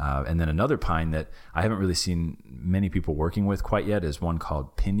mountains. And then another pine that I haven't really seen many people working with quite yet is one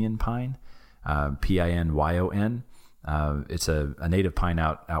called pinyon pine, Pinyon. It's a native pine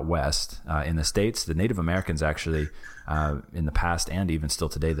out west. In the States, the Native Americans actually, in the past and even still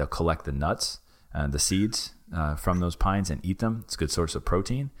today, they'll collect the nuts, the seeds from those pines and eat them. It's a good source of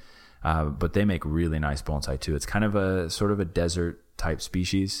protein. But they make really nice bonsai too. It's kind of a sort of a desert type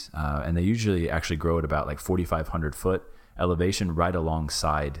species. And they usually actually grow at about like 4,500 foot elevation right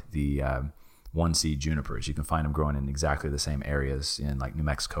alongside the one seed junipers. You can find them growing in exactly the same areas in like New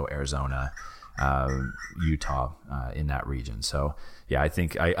Mexico, Arizona, Utah, in that region. So yeah, I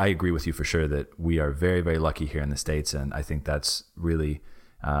think I agree with you for sure that we are very, very lucky here in the States. And I think that's really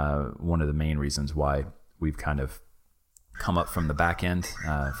one of the main reasons why we've kind of come up from the back end,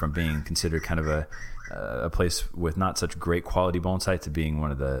 from being considered kind of a place with not such great quality bonsai to being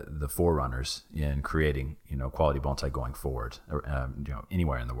one of the forerunners in creating, quality bonsai going forward,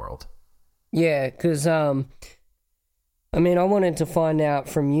 anywhere in the world. Yeah, because, I wanted to find out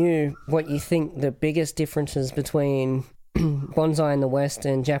from you what you think the biggest differences between bonsai in the West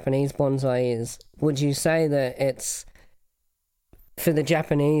and Japanese bonsai is. Would you say that for the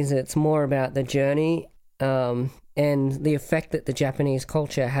Japanese, it's more about the journey, and the effect that the Japanese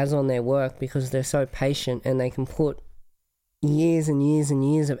culture has on their work because they're so patient and they can put years and years and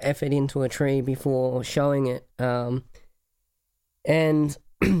years of effort into a tree before showing it. And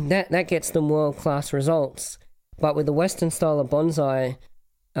that gets them world-class results. But with the Western style of bonsai,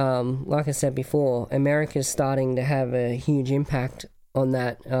 like I said before, America's starting to have a huge impact on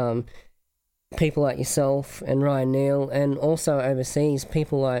that. People like yourself and Ryan Neal, and also overseas,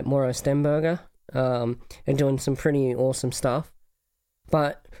 people like Mauro Stenberger are doing some pretty awesome stuff.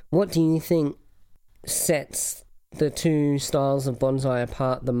 But what do you think sets the two styles of bonsai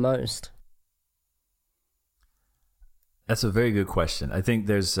apart the most? That's a very good question. I think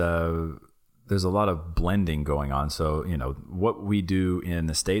there's a lot of blending going on. So, what we do in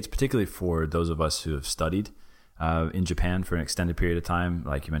the States, particularly for those of us who have studied in Japan for an extended period of time,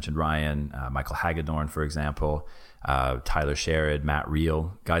 like you mentioned, Ryan, Michael Hagedorn, for example, Tyler Sherrod, Matt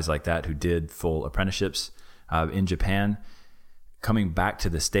Reel, guys like that who did full apprenticeships in Japan. Coming back to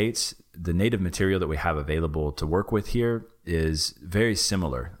the States, the native material that we have available to work with here is very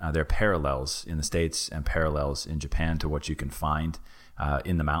similar. There are parallels in the States and parallels in Japan to what you can find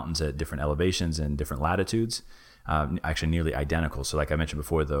in the mountains at different elevations and different latitudes. Actually nearly identical. So like I mentioned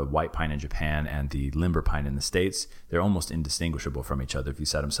before, the white pine in Japan and the limber pine in the States, they're almost indistinguishable from each other. If you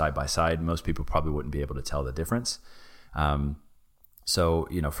set them side by side, most people probably wouldn't be able to tell the difference. So,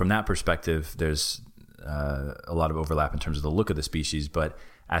 from that perspective, there's a lot of overlap in terms of the look of the species, but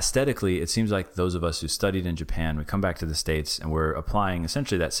aesthetically, it seems like those of us who studied in Japan, we come back to the States and we're applying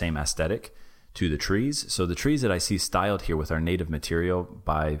essentially that same aesthetic to the trees. So the trees that I see styled here with our native material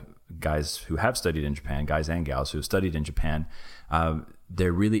by guys who have studied in Japan, guys and gals who have studied in Japan,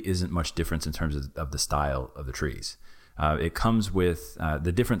 there really isn't much difference in terms of the style of the trees. It comes with,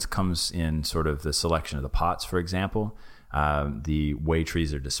 the difference comes in sort of the selection of the pots, for example. The way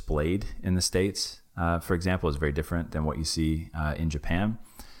trees are displayed in the States, for example, is very different than what you see in Japan.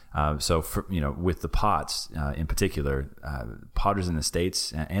 So, with the pots in particular, potters in the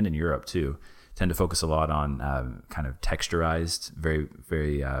States and in Europe too tend to focus a lot on kind of texturized, very,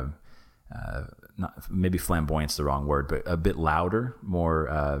 very, not maybe flamboyant's the wrong word, but a bit louder,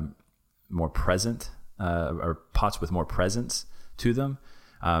 more present, or pots with more presence to them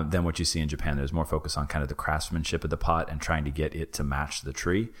than what you see in Japan. There's more focus on kind of the craftsmanship of the pot and trying to get it to match the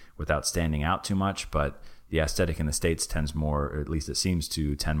tree without standing out too much. But the aesthetic in the States tends more, or at least it seems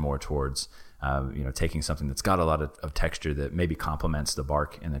to tend more towards, taking something that's got a lot of texture that maybe complements the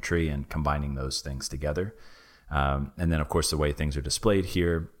bark in the tree and combining those things together. And then, of course, the way things are displayed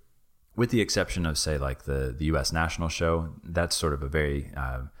here, with the exception of, say, like the U.S. National Show, that's sort of a very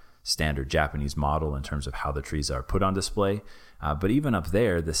standard Japanese model in terms of how the trees are put on display. But even up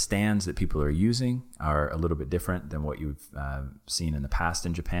there, the stands that people are using are a little bit different than what you've seen in the past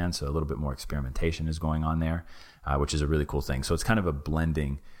in Japan. So a little bit more experimentation is going on there, which is a really cool thing. So it's kind of a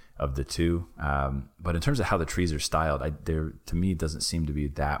blending of the two. But in terms of how the trees are styled, there to me doesn't seem to be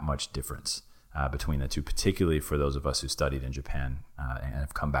that much difference between the two, particularly for those of us who studied in Japan and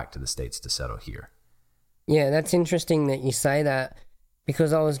have come back to the States to settle here. Yeah, that's interesting that you say that,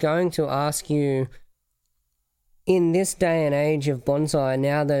 because I was going to ask you, in this day and age of bonsai,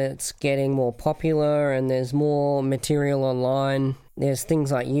 now that it's getting more popular and there's more material online, there's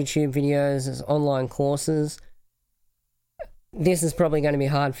things like YouTube videos, there's online courses. This is probably going to be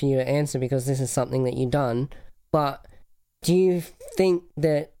hard for you to answer because this is something that you've done, but do you think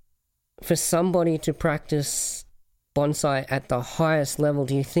that for somebody to practice bonsai at the highest level,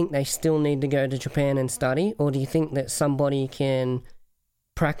 do you think they still need to go to Japan and study, or do you think that somebody can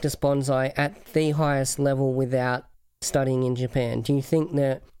practice bonsai at the highest level without studying in Japan? Do you think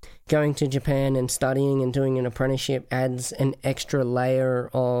that going to Japan and studying and doing an apprenticeship adds an extra layer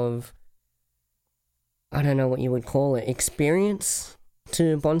of, I don't know what you would call it, experience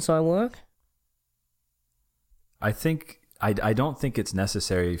to bonsai work? I don't think it's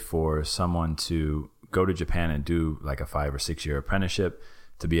necessary for someone to go to Japan and do like a 5 or 6 year apprenticeship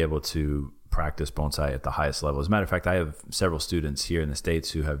to be able to practice bonsai at the highest level. As a matter of fact, I have several students here in the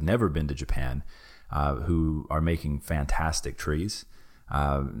States who have never been to Japan, who are making fantastic trees,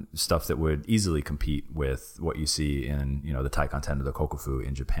 stuff that would easily compete with what you see in, the Taikon Ten or the Kokufu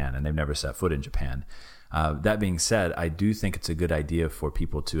in Japan, and they've never set foot in Japan. That being said, I do think it's a good idea for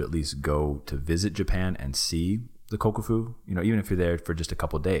people to at least go to visit Japan and see the Kokufu, even if you're there for just a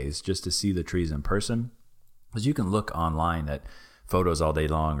couple of days, just to see the trees in person. Because you can look online at photos all day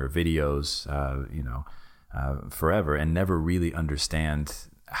long or videos, forever, and never really understand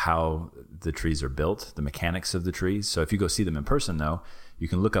how the trees are built, the mechanics of the trees. So if you go see them in person, though, you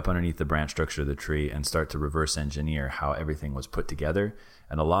can look up underneath the branch structure of the tree and start to reverse engineer how everything was put together.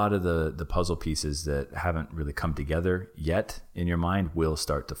 And a lot of the puzzle pieces that haven't really come together yet in your mind will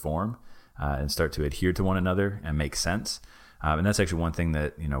start to form and start to adhere to one another and make sense. And that's actually one thing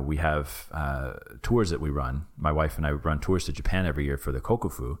that, we have tours that we run. My wife and I run tours to Japan every year for the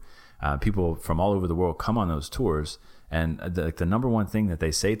Kokufu. People from all over the world come on those tours, And the number one thing that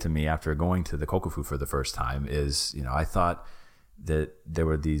they say to me after going to the Kokufu for the first time is, I thought that there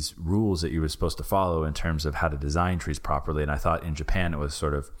were these rules that you were supposed to follow in terms of how to design trees properly. And I thought in Japan, it was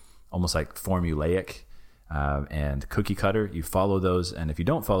sort of almost like formulaic and cookie cutter. You follow those. And if you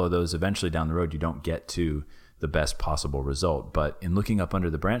don't follow those, eventually down the road, you don't get to the best possible result. But in looking up under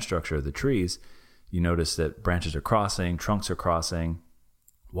the branch structure of the trees, you notice that branches are crossing, trunks are crossing,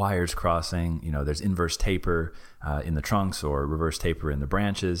 wires crossing, there's inverse taper in the trunks or reverse taper in the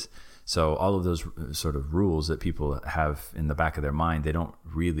branches. So all of those sort of rules that people have in the back of their mind, they don't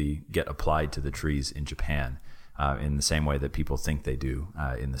really get applied to the trees in Japan in the same way that people think they do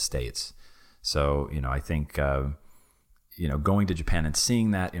in the States. So, I think, going to Japan and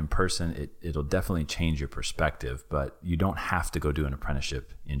seeing that in person, it'll definitely change your perspective, but you don't have to go do an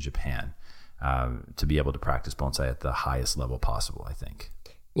apprenticeship in Japan to be able to practice bonsai at the highest level possible, I think.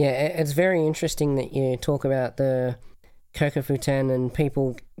 Yeah, it's very interesting that you talk about the Kokufuten and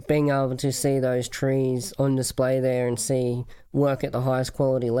people being able to see those trees on display there and see work at the highest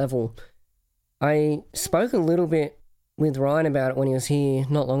quality level. I spoke a little bit with Ryan about it when he was here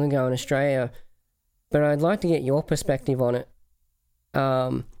not long ago in Australia, but I'd like to get your perspective on it.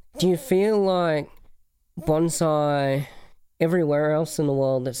 Do you feel like bonsai everywhere else in the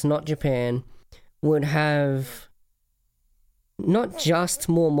world that's not Japan would have not just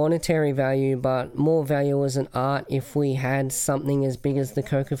more monetary value, but more value as an art if we had something as big as the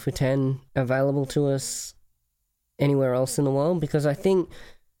Kokufuten available to us anywhere else in the world? Because I think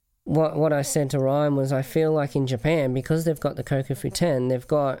what I said to Ryan was I feel like in Japan, because they've got the Kokufuten, they've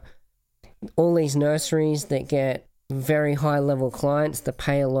got all these nurseries that get very high-level clients that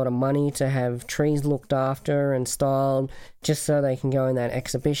pay a lot of money to have trees looked after and styled just so they can go in that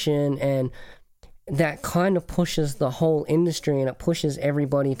exhibition, and that kind of pushes the whole industry and it pushes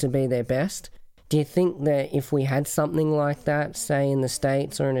everybody to be their best. Do you think that if we had something like that, say in the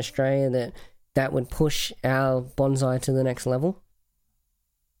States or in Australia, that would push our bonsai to the next level?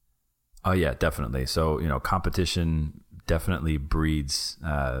 Oh, yeah, definitely. So, competition definitely breeds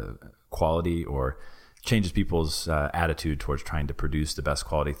quality or changes people's attitude towards trying to produce the best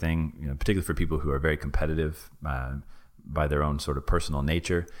quality thing, particularly for people who are very competitive by their own sort of personal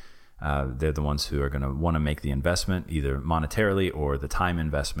nature. They're the ones who are going to want to make the investment, either monetarily or the time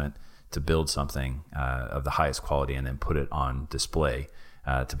investment, to build something of the highest quality and then put it on display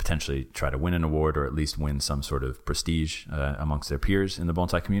to potentially try to win an award or at least win some sort of prestige amongst their peers in the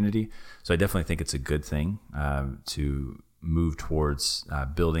bonsai community. So I definitely think it's a good thing to move towards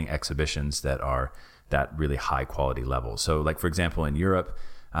building exhibitions that are that really high quality level. So like, for example, in Europe,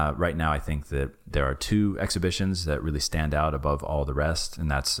 right now, I think that there are two exhibitions that really stand out above all the rest. And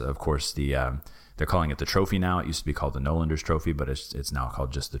that's, of course, they're calling it the Trophy now. It used to be called the Nolanders Trophy, but it's now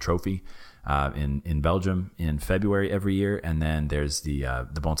called just the Trophy in Belgium in February every year. And then there's the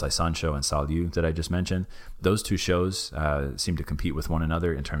Bonsai Sun Show in Salyu that I just mentioned. Those two shows seem to compete with one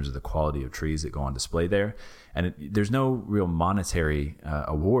another in terms of the quality of trees that go on display there. And there's no real monetary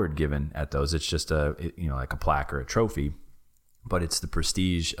award given at those. It's just like a plaque or a trophy. But it's the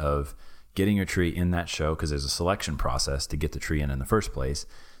prestige of getting your tree in that show, because there's a selection process to get the tree in the first place.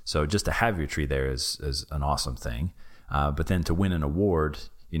 So just to have your tree there is an awesome thing. But then to win an award,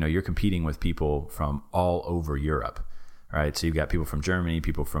 you're competing with people from all over Europe, right? So you've got people from Germany,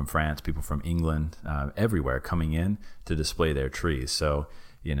 people from France, people from England, everywhere coming in to display their trees. So,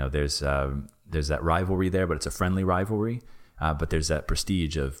 there's that rivalry there, but it's a friendly rivalry. But there's that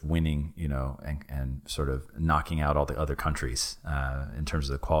prestige of winning, and sort of knocking out all the other countries in terms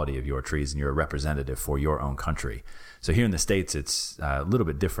of the quality of your trees, and you're a representative for your own country. So here in the States, it's a little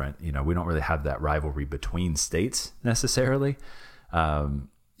bit different. We don't really have that rivalry between states necessarily. So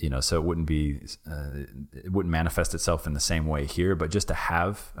it wouldn't manifest itself in the same way here. But just to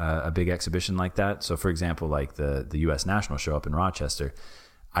have a big exhibition like that. So for example, like the U.S. National Show up in Rochester,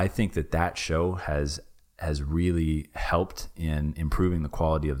 I think that show has really helped in improving the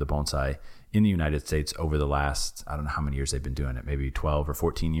quality of the bonsai in the United States over the last, I don't know how many years they've been doing it, maybe 12 or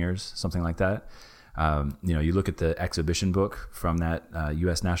 14 years, something like that. You look at the exhibition book from that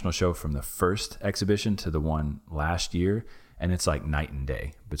U.S. National Show, from the first exhibition to the one last year, and it's like night and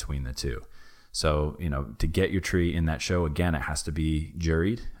day between the two. So, to get your tree in that show, again, it has to be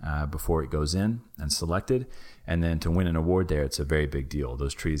juried before it goes in and selected. And then to win an award there, it's a very big deal.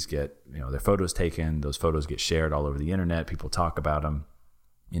 Those trees get, their photos taken. Those photos get shared all over the internet. People talk about them,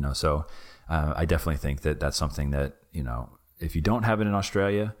 So I definitely think that that's something that, if you don't have it in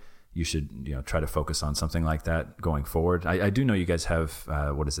Australia, you should, try to focus on something like that going forward. I do know you guys have,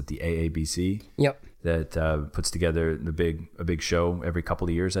 the AABC? Yep. That puts together a big show every couple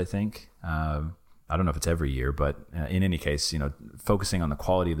of years, I think. I I don't know if it's every year, but in any case, focusing on the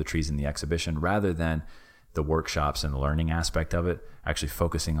quality of the trees in the exhibition rather than the workshops and the learning aspect of it, actually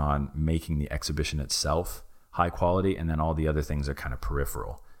focusing on making the exhibition itself high quality, and then all the other things are kind of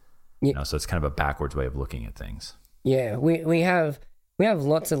peripheral. Yeah. So it's kind of a backwards way of looking at things. Yeah, we have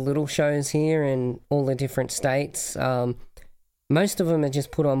lots of little shows here in all the different states. Most of them are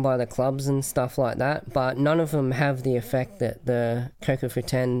just put on by the clubs and stuff like that, but none of them have the effect that the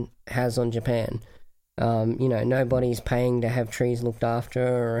Kokufu has on Japan. Nobody's paying to have trees looked after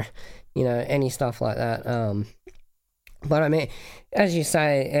or, any stuff like that. But I mean, as you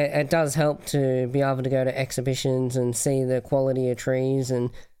say, it does help to be able to go to exhibitions and see the quality of trees. And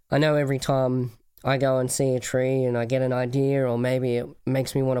I know every time I go and see a tree and I get an idea, or maybe it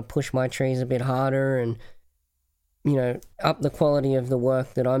makes me want to push my trees a bit harder and, up the quality of the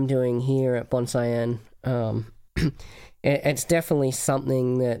work that I'm doing here at Bonsai-en. It's definitely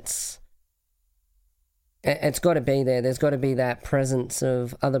something it's got to be there. There's got to be that presence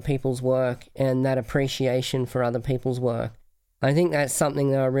of other people's work and that appreciation for other people's work. I think that's something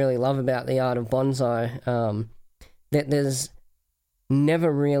that I really love about the art of bonsai, that there's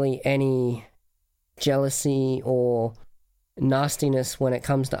never really any jealousy or nastiness when it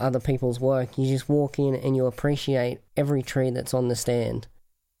comes to other people's work. You just walk in and you appreciate every tree that's on the stand.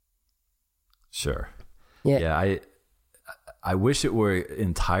 Sure. Yeah. I wish it were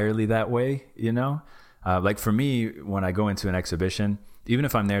entirely that way, like for me, when I go into an exhibition, even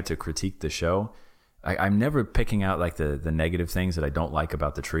if I'm there to critique the show, I'm never picking out like the negative things that I don't like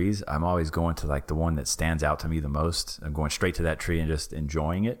about the trees. I'm always going to like the one that stands out to me the most. I'm going straight to that tree and just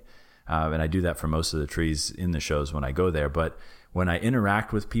enjoying it. And I do that for most of the trees in the shows when I go there. But when I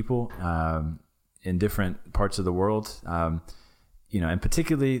interact with people in different parts of the world, and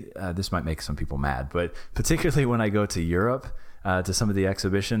particularly, this might make some people mad, but particularly when I go to Europe, to some of the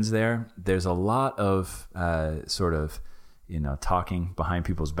exhibitions there's a lot of talking behind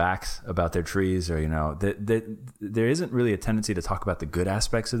people's backs about their trees, or, there isn't really a tendency to talk about the good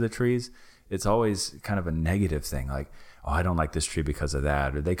aspects of the trees. It's always kind of a negative thing, like, oh, I don't like this tree because of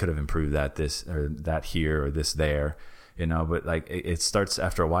that, or they could have improved this or that here or this there, but like it starts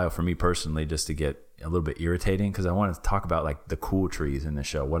after a while for me personally just to get a little bit irritating, because I want to talk about like the cool trees in the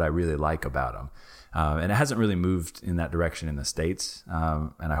show, what I really like about them. And it hasn't really moved in that direction in the States,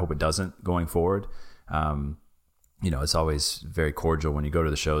 and I hope it doesn't going forward. It's always very cordial when you go to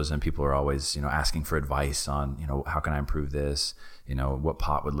the shows, and people are always, asking for advice on, how can I improve this? What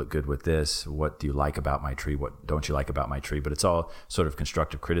pot would look good with this? What do you like about my tree? What don't you like about my tree? But it's all sort of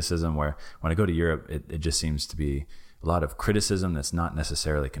constructive criticism, where when I go to Europe, it just seems to be a lot of criticism that's not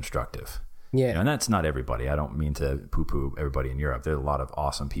necessarily constructive. Yeah. And that's not everybody. I don't mean to poo-poo everybody in Europe. There's a lot of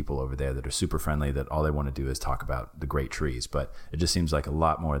awesome people over there that are super friendly, that all they want to do is talk about the great trees. But it just seems like a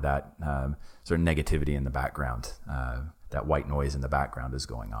lot more of that sort of negativity in the background, that white noise in the background is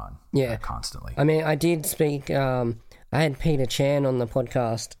going on constantly. I mean, I did speak, I had Peter Chan on the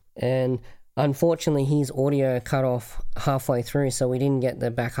podcast, and unfortunately his audio cut off halfway through, so we didn't get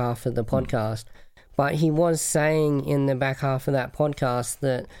the back half of the podcast. But he was saying in the back half of that podcast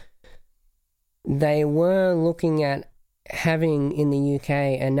that they were looking at having in the UK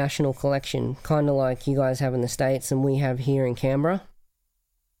a national collection, kind of like you guys have in the States and we have here in Canberra.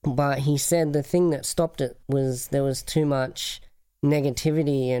 But he said the thing that stopped it was there was too much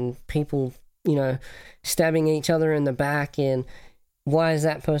negativity and people, stabbing each other in the back, and why is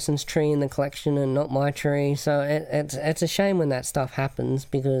that person's tree in the collection and not my tree? So it's a shame when that stuff happens,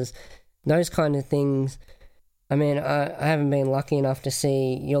 because those kind of things... I mean, I haven't been lucky enough to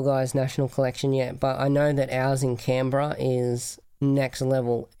see your guys' national collection yet, but I know that ours in Canberra is next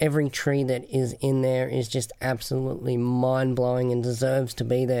level. Every tree that is in there is just absolutely mind-blowing and deserves to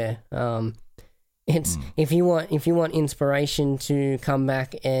be there. If you want inspiration to come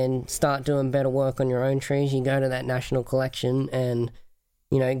back and start doing better work on your own trees, you go to that national collection and,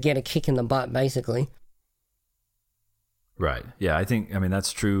 get a kick in the butt, basically. Right. Yeah, I mean,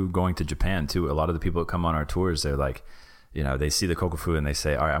 that's true going to Japan too. A lot of the people that come on our tours, they're like, they see the kokufu and they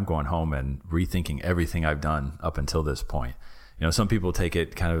say, all right, I'm going home and rethinking everything I've done up until this point. Some people take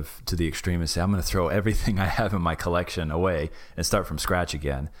it kind of to the extreme and say, I'm going to throw everything I have in my collection away and start from scratch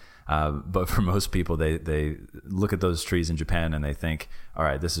again. But for most people, they look at those trees in Japan and they think, all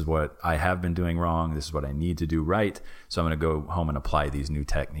right, this is what I have been doing wrong. This is what I need to do right. So I'm going to go home and apply these new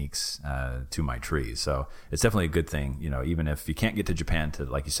techniques to my trees. So it's definitely a good thing, even if you can't get to Japan to,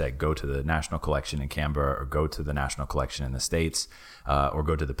 like you said, go to the National Collection in Canberra, or go to the National Collection in the States, or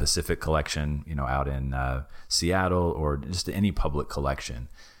go to the Pacific Collection, out in Seattle, or just any public collection.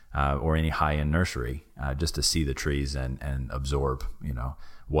 or any high-end nursery, just to see the trees and absorb,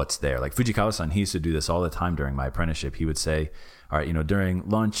 what's there. Like Fujikawa-san, he used to do this all the time during my apprenticeship. He would say, all right, during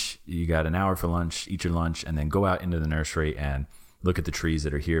lunch, you got an hour for lunch, eat your lunch, and then go out into the nursery and look at the trees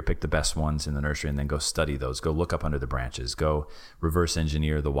that are here, pick the best ones in the nursery, and then go study those. Go look up under the branches. Go reverse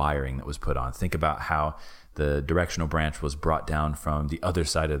engineer the wiring that was put on. Think about how the directional branch was brought down from the other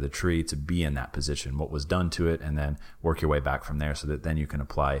side of the tree to be in that position, what was done to it, and then work your way back from there so that then you can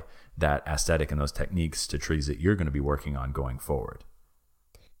apply that aesthetic and those techniques to trees that you're going to be working on going forward.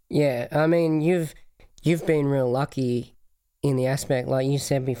 Yeah, I mean, you've been real lucky in the aspect, like you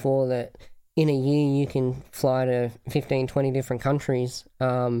said before, that in a year you can fly to 15, 20 different countries.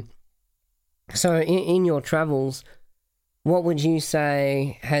 So in your travels, what would you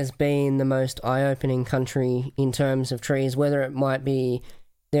say has been the most eye-opening country in terms of trees, whether it might be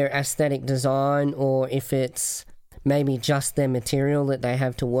their aesthetic design or if it's maybe just their material that they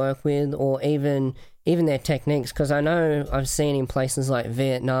have to work with, or even their techniques? Because I know I've seen in places like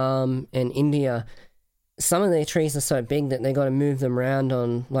Vietnam and India, some of their trees are so big that they got to move them around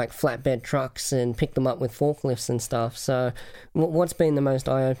on like flatbed trucks and pick them up with forklifts and stuff. So what's been the most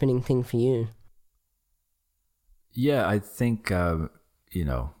eye-opening thing for you? Yeah, I think,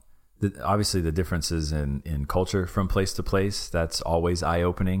 obviously the differences in culture from place to place, that's always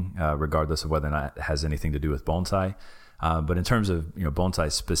eye-opening, regardless of whether or not it has anything to do with bonsai. But in terms of,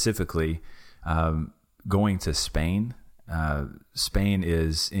 bonsai specifically, going to Spain, Spain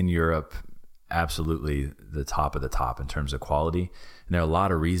is in Europe absolutely the top of the top in terms of quality. And there are a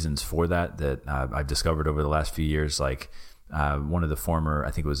lot of reasons for that I've discovered over the last few years. Like one of the former,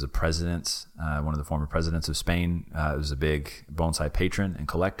 I think it was one of the former presidents of Spain, was a big bonsai patron and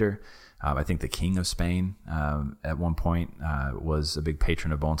collector. I think the King of Spain at one point was a big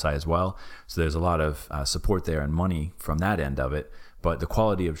patron of bonsai as well. So there's a lot of support there and money from that end of it. But the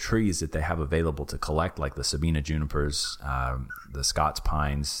quality of trees that they have available to collect, like the Sabina junipers, the Scots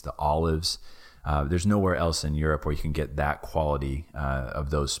pines, the olives, there's nowhere else in Europe where you can get that quality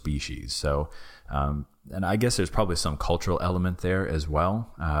of those species. So, and I guess there's probably some cultural element there as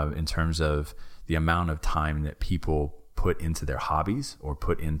well, in terms of the amount of time that people put into their hobbies or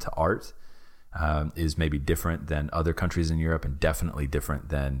put into art, is maybe different than other countries in Europe and definitely different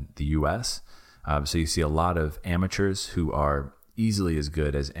than the US. So you see a lot of amateurs who are easily as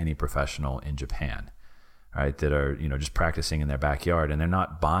good as any professional in Japan, right? That are, just practicing in their backyard, and they're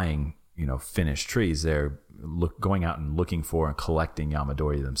not buying, finished trees. They're going out and looking for and collecting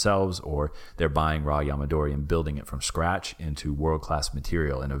Yamadori themselves, or they're buying raw Yamadori and building it from scratch into world-class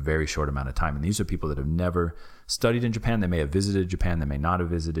material in a very short amount of time. And these are people that have never studied in Japan. They may have visited Japan. They may not have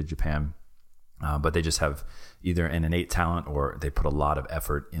visited Japan. But they just have either an innate talent or they put a lot of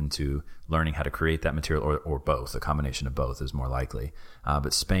effort into learning how to create that material, or both. A combination of both is more likely.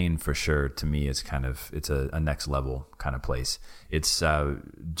 But Spain, for sure, to me, is it's a next level kind of place. It's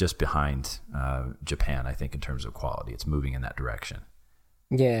just behind Japan, I think, in terms of quality. It's moving in that direction.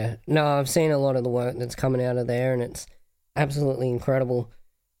 Yeah. No, I've seen a lot of the work that's coming out of there, and it's absolutely incredible.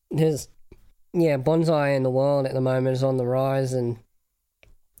 Bonsai in the world at the moment is on the rise, and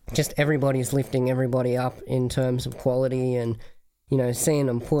just everybody's lifting everybody up in terms of quality and, seeing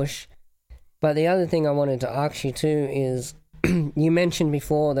them push. But the other thing I wanted to ask you too is, you mentioned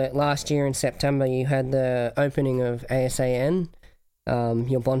before that last year in September you had the opening of ASAN,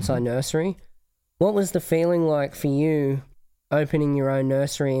 your bonsai nursery. What was the feeling like for you opening your own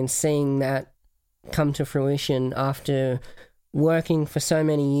nursery and seeing that come to fruition after working for so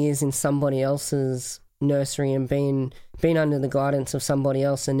many years in somebody else's nursery and being under the guidance of somebody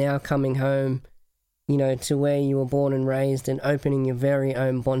else, and now coming home, to where you were born and raised and opening your very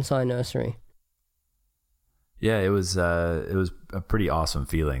own bonsai nursery? Yeah, it was a pretty awesome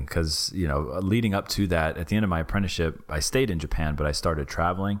feeling because, leading up to that, at the end of my apprenticeship, I stayed in Japan, but I started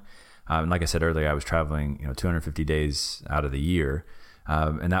traveling. And like I said earlier, I was traveling, 250 days out of the year.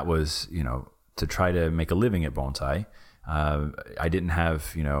 And that was, to try to make a living at bonsai. I didn't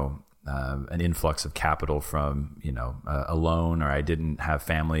have, an influx of capital from, a loan, or I didn't have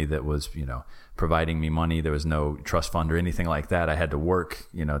family that was, providing me money. There was no trust fund or anything like that. I had to work,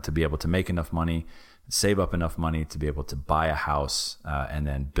 to be able to make enough money, save up enough money to be able to buy a house, and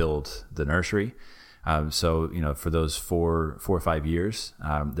then build the nursery. So, for those 4 or 5 years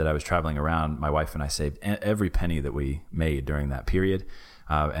that I was traveling around, my wife and I saved every penny that we made during that period,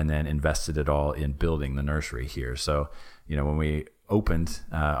 and then invested it all in building the nursery here. So, when we opened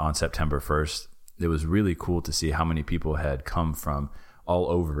on September 1st, it was really cool to see how many people had come from all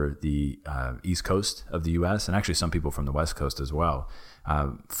over the East Coast of the U.S., and actually some people from the West Coast as well,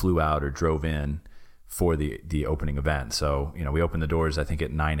 flew out or drove in for the opening event. So, we opened the doors, I think,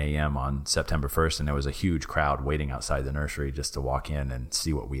 at 9 a.m. on September 1st, and there was a huge crowd waiting outside the nursery just to walk in and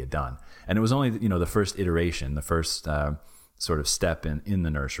see what we had done. And it was only, the first iteration, the first sort of step in the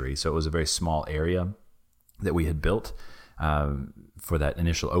nursery. So it was a very small area that we had built for that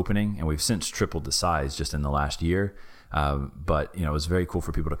initial opening, and we've since tripled the size just in the last year. But it was very cool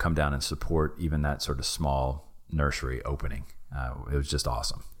for people to come down and support even that sort of small nursery opening. It was just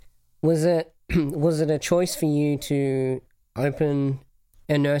awesome. Was it a choice for you to open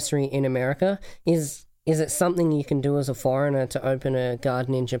a nursery in America? Is it something you can do as a foreigner to open a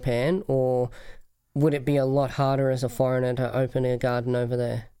garden in Japan, or would it be a lot harder as a foreigner to open a garden over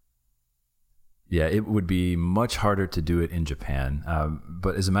there? Yeah, it would be much harder to do it in Japan.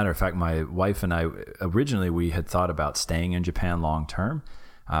 But as a matter of fact, my wife and I, originally we had thought about staying in Japan long term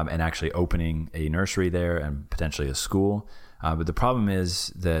and actually opening a nursery there and potentially a school. But the problem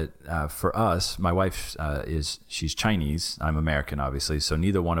is that for us, my wife she's Chinese. I'm American, obviously. So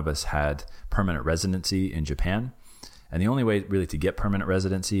neither one of us had permanent residency in Japan. And the only way really to get permanent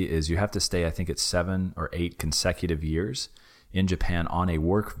residency is you have to stay, I think it's 7 or 8 consecutive years in Japan on a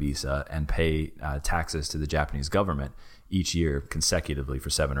work visa and pay taxes to the Japanese government each year consecutively for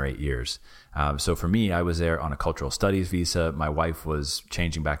 7 or 8 years. So for me, I was there on a cultural studies visa. My wife was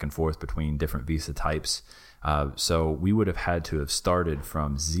changing back and forth between different visa types. So we would have had to have started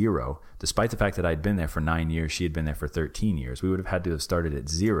from zero, despite the fact that I'd been there for 9 years. She had been there for 13 years. We would have had to have started at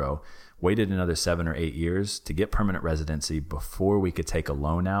zero, waited another 7 or 8 years to get permanent residency before we could take a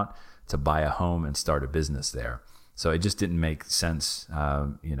loan out to buy a home and start a business there. So it just didn't make sense,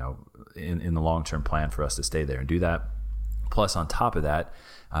 in the long-term plan for us to stay there and do that. Plus, on top of that,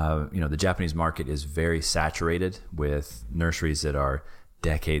 the Japanese market is very saturated with nurseries that are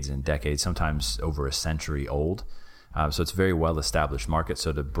decades and decades, sometimes over a century old. So it's a very well-established market.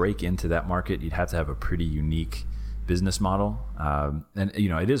 So to break into that market, you'd have to have a pretty unique business model. And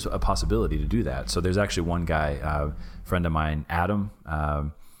it is a possibility to do that. So there's actually one guy, a friend of mine, Adam,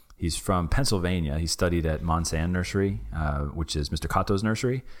 he's from Pennsylvania. He studied at Monsan Nursery, which is Mr. Kato's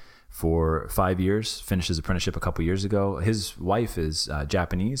nursery, for 5 years, finished his apprenticeship a couple years ago. His wife is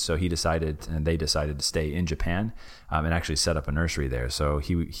Japanese, so they decided to stay in Japan and actually set up a nursery there. So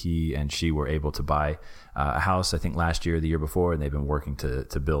he and she were able to buy a house, I think last year or the year before, and they've been working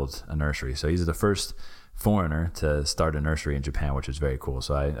to build a nursery. So he's the first foreigner to start a nursery in Japan, which is very cool.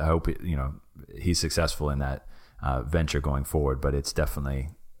 So I hope he's successful in that venture going forward, but it's definitely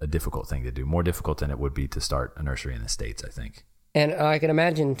a difficult thing to do, more difficult than it would be to start a nursery in the States, I think. And I can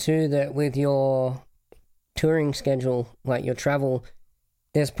imagine too that with your touring schedule, like your travel,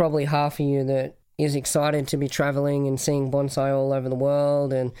 there's probably half of you that is excited to be traveling and seeing bonsai all over the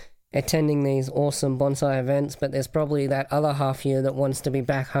world and attending these awesome bonsai events, but there's probably that other half of you that wants to be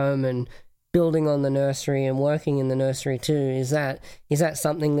back home and building on the nursery and working in the nursery too. Is that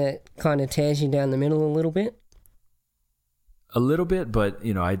something that kind of tears you down the middle a little bit? A little bit, but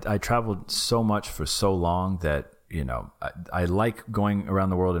I traveled so much for so long that I like going around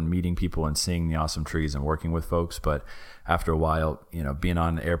the world and meeting people and seeing the awesome trees and working with folks. But after a while, being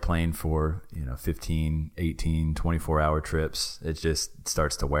on an airplane for 15, 18, 24-hour trips, it just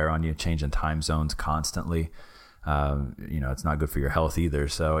starts to wear on you, changing time zones constantly. It's not good for your health either.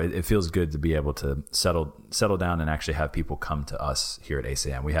 So it feels good to be able to settle down and actually have people come to us here at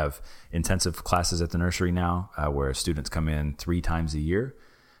ASAM. We have intensive classes at the nursery now where students come in 3 times a year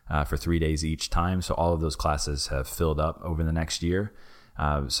for 3 days each time. So all of those classes have filled up over the next year.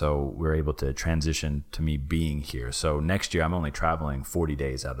 So we're able to transition to me being here. So next year I'm only traveling 40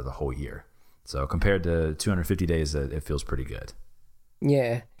 days out of the whole year. So compared to 250 days, it feels pretty good.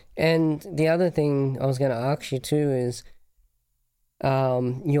 Yeah. And the other thing I was going to ask you too is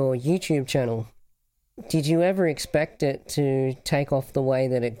your YouTube channel. Did you ever expect it to take off the way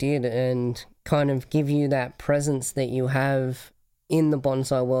that it did and kind of give you that presence that you have in the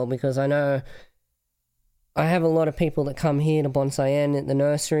bonsai world? Because I know I have a lot of people that come here to Bonsai-en at the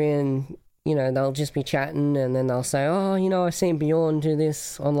nursery and, they'll just be chatting and then they'll say, oh, I've seen Bjorn do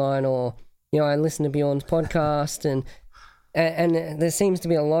this online, or, I listen to Bjorn's podcast and there seems to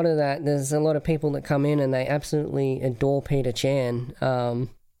be a lot of that. There's a lot of people that come in and they absolutely adore Peter Chan.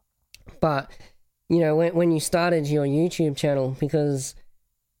 But, when you started your YouTube channel, because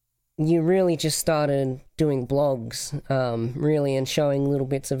you really just started doing blogs, really, and showing little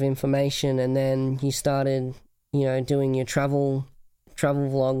bits of information, and then you started, doing your travel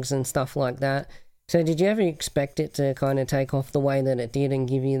vlogs and stuff like that. So did you ever expect it to kind of take off the way that it did and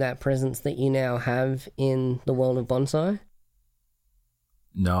give you that presence that you now have in the world of bonsai?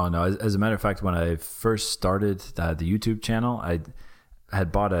 No. As a matter of fact, when I first started the YouTube channel,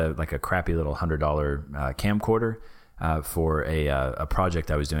 had bought a crappy little $100 camcorder for a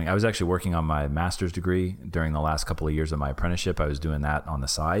project I was doing. I was actually working on my master's degree during the last couple of years of my apprenticeship. I was doing that on the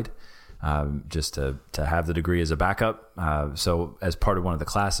side, just to have the degree as a backup. So as part of one of the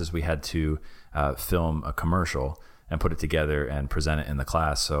classes, we had to film a commercial and put it together and present it in the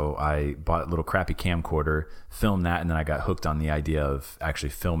class. So I bought a little crappy camcorder, filmed that, and then I got hooked on the idea of actually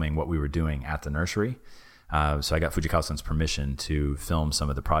filming what we were doing at the nursery. So I got Fujikawa-san's permission to film some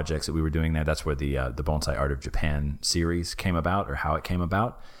of the projects that we were doing there. That's where the Bonsai Art of Japan series came about, or how it came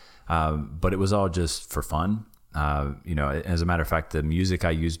about. But it was all just for fun. As a matter of fact, the music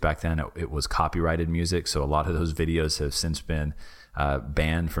I used back then, it was copyrighted music. So a lot of those videos have since been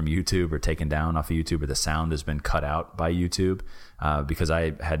banned from YouTube or taken down off of YouTube, or the sound has been cut out by YouTube, because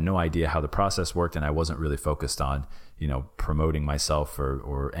I had no idea how the process worked, and I wasn't really focused on, promoting myself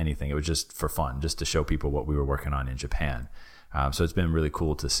or anything. It was just for fun, just to show people what we were working on in Japan. So it's been really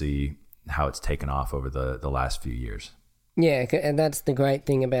cool to see how it's taken off over the last few years. Yeah, and that's the great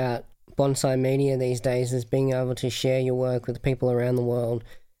thing about bonsai media these days, is being able to share your work with people around the world.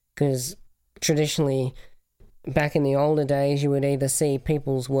 Because traditionally, back in the older days, you would either see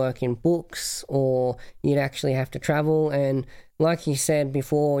people's work in books, or you'd actually have to travel. And like you said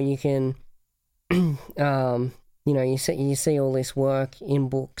before, you can, you see all this work in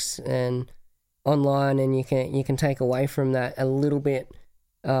books and online, and you can take away from that a little bit.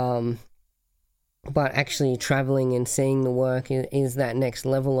 But actually traveling and seeing the work is that next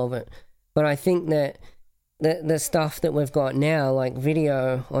level of it. But I think that the stuff that we've got now, like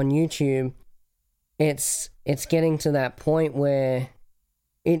video on YouTube, it's getting to that point where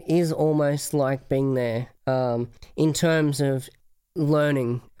it is almost like being there, in terms of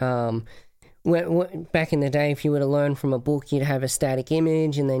learning. Back in the day, if you were to learn from a book, you'd have a static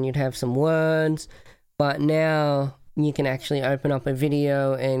image and then you'd have some words. But now you can actually open up a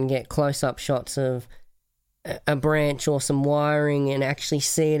video and get close-up shots of a branch or some wiring and actually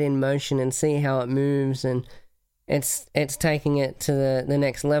see it in motion and see how it moves. And it's taking it to the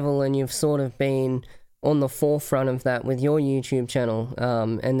next level, and you've sort of been on the forefront of that with your YouTube channel,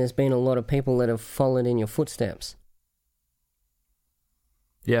 and there's been a lot of people that have followed in your footsteps.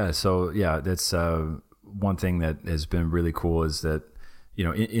 Yeah, so that's one thing that has been really cool, is that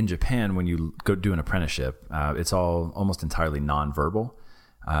in Japan, when you go do an apprenticeship, it's all almost entirely nonverbal.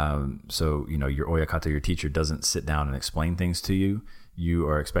 So your oyakata, your teacher, doesn't sit down and explain things to you. You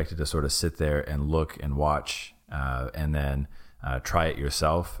are expected to sort of sit there and look and watch, and then try it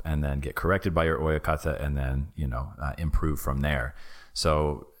yourself, and then get corrected by your oyakata, and then improve from there.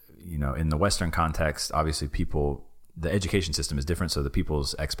 So in the Western context, obviously the education system is different, so the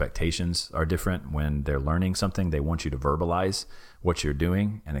people's expectations are different. When they're learning something, they want you to verbalize what you're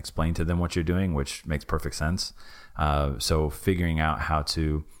doing and explain to them what you're doing, which makes perfect sense. So figuring out how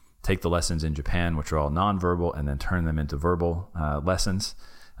to take the lessons in Japan, which are all nonverbal, and then turn them into verbal lessons,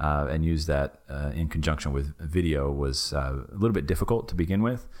 and use that in conjunction with video was a little bit difficult to begin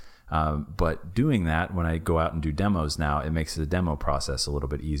with. But doing that, when I go out and do demos now, it makes the demo process a little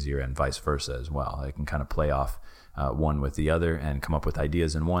bit easier, and vice versa as well. I can kind of play off one with the other and come up with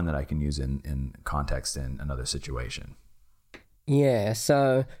ideas in one that I can use in context in another situation. Yeah,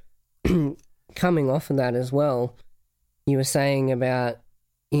 so coming off of that as well, you were saying about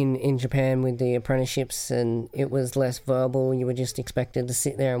in Japan with the apprenticeships, and it was less verbal, you were just expected to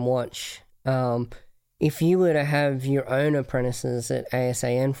sit there and watch. If you were to have your own apprentices at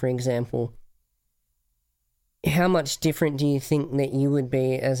ASAN, for example, how much different do you think that you would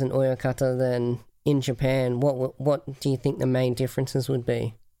be as an oyakata than in Japan? What do you think the main differences would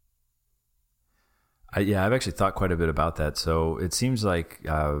be? I've actually thought quite a bit about that. So it seems like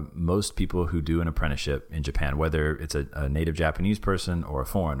most people who do an apprenticeship in Japan, whether it's a native Japanese person or a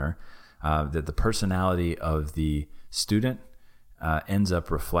foreigner, that the personality of the student ends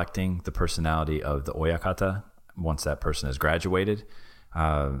up reflecting the personality of the oyakata once that person has graduated.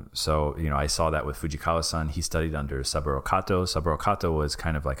 So I saw that with Fujikawa-san. He studied under Saburo Kato. Saburo Kato was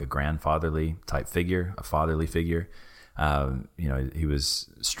kind of like a grandfatherly type figure, a fatherly figure. He was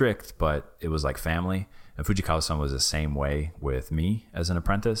strict, but it was like family. And Fujikawa-san was the same way with me as an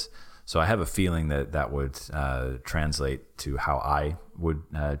apprentice. So I have a feeling that would translate to how I would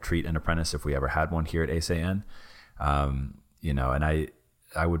treat an apprentice if we ever had one here at ASAN. And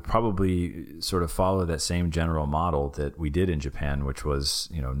I would probably sort of follow that same general model that we did in Japan, which was,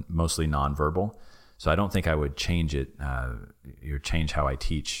 mostly nonverbal. So I don't think I would change it, or change how I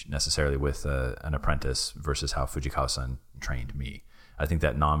teach necessarily with an apprentice versus how Fujikawa-san trained me. I think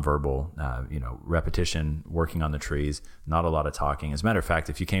that nonverbal, repetition, working on the trees, not a lot of talking. As a matter of fact,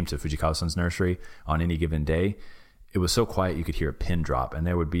 if you came to Fujikawa-san's nursery on any given day, it was so quiet you could hear a pin drop, and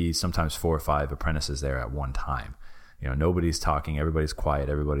there would be sometimes 4 or 5 apprentices there at one time. Nobody's talking, everybody's quiet,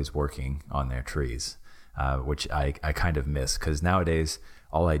 everybody's working on their trees, which I kind of miss, because nowadays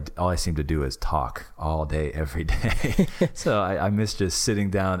all I seem to do is talk all day, every day. So I miss just sitting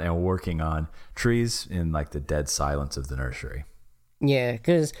down and working on trees in like the dead silence of the nursery. Yeah,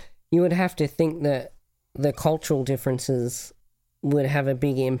 because you would have to think that the cultural differences would have a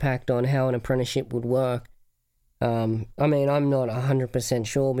big impact on how an apprenticeship would work. I mean, I'm not 100%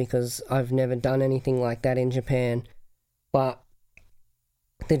 sure because I've never done anything like that in Japan, but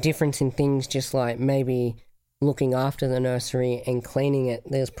the difference in things, just like maybe looking after the nursery and cleaning it,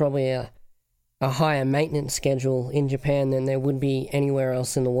 there's probably a higher maintenance schedule in Japan than there would be anywhere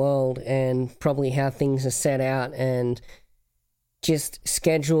else in the world, and probably how things are set out and just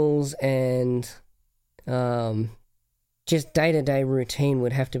schedules and just day-to-day routine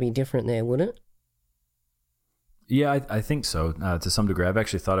would have to be different there, wouldn't it? Yeah, I think so, to some degree. I've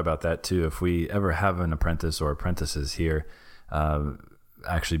actually thought about that too. If we ever have an apprentice or apprentices here,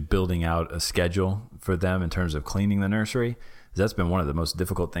 actually building out a schedule for them in terms of cleaning the nursery. That's been one of the most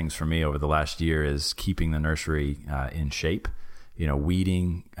difficult things for me over the last year, is keeping the nursery in shape.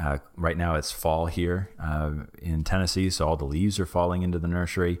 Weeding. Right now it's fall here in Tennessee, so all the leaves are falling into the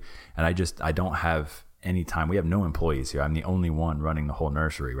nursery, and I don't have any time. We have no employees here. I'm the only one running the whole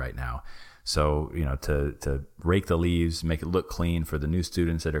nursery right now. So, to rake the leaves, make it look clean for the new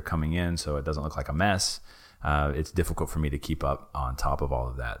students that are coming in so it doesn't look like a mess. It's difficult for me to keep up on top of all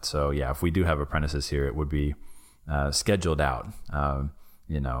of that. So yeah, if we do have apprentices here, it would be scheduled out,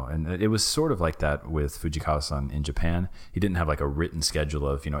 and it was sort of like that with Fujikawa-san in Japan. He didn't have like a written schedule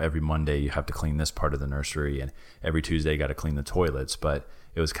of, every Monday you have to clean this part of the nursery and every Tuesday you got to clean the toilets, but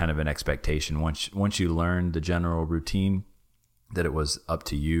it was kind of an expectation. Once you learned the general routine, that it was up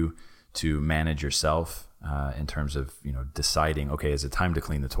to you to manage yourself in terms of, deciding, okay, is it time to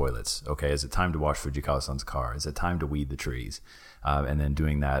clean the toilets? Okay, is it time to wash Fujikawa-san's car? Is it time to weed the trees? And then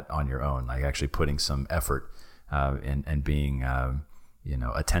doing that on your own, like actually putting some effort and being,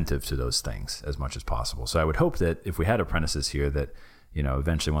 attentive to those things as much as possible. So I would hope that if we had apprentices here that,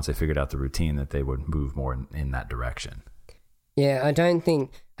 eventually once they figured out the routine, that they would move more in that direction. Yeah, I don't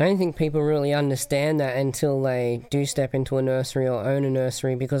think people really understand that until they do step into a nursery or own a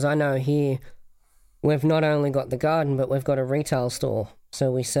nursery, because I know here we've not only got the garden, but we've got a retail store.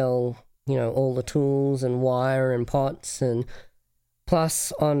 So we sell, all the tools and wire and pots, and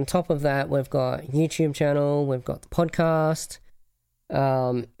plus on top of that, we've got YouTube channel, we've got the podcast,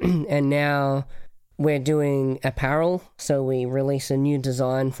 and now we're doing apparel. So we release a new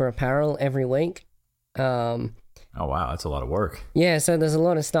design for apparel every week. Oh, wow. That's a lot of work. Yeah, so there's a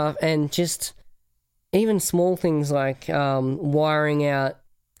lot of stuff, and just even small things like wiring out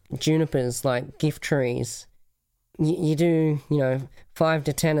junipers, like gift trees. You do, 5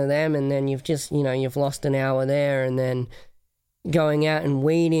 to 10 of them, and then you've just, you've lost an hour there, and then going out and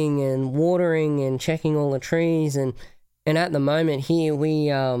weeding and watering and checking all the trees. And at the moment here,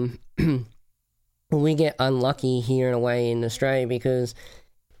 we we get unlucky here in a way in Australia, because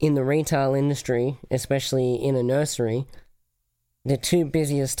in the retail industry, especially in a nursery, the 2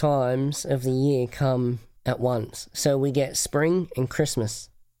 busiest times of the year come at once. So we get spring and Christmas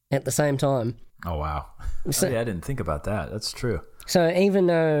at the same time. Oh, wow. So, I didn't think about that. That's true. So even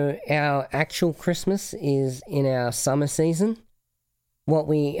though our actual Christmas is in our summer season, what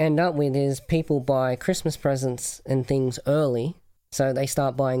we end up with is people buy Christmas presents and things early. So they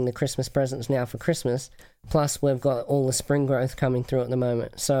start buying the Christmas presents now for Christmas. Plus, we've got all the spring growth coming through at the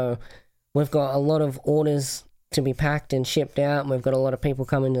moment. So we've got a lot of orders to be packed and shipped out, and we've got a lot of people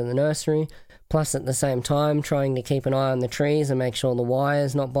coming to the nursery. Plus, at the same time, trying to keep an eye on the trees and make sure the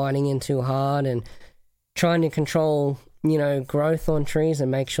wire's not biting in too hard, and trying to control, growth on trees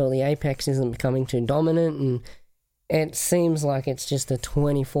and make sure the apex isn't becoming too dominant. And it seems like it's just a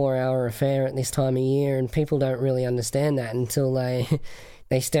 24-hour affair at this time of year, and people don't really understand that until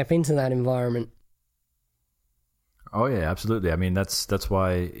they step into that environment. Oh yeah, absolutely. I mean, that's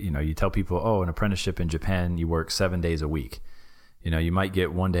why, you tell people, an apprenticeship in Japan, you work 7 days a week. You might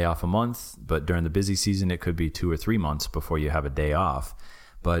get 1 day off a month, but during the busy season, it could be 2 or 3 months before you have a day off.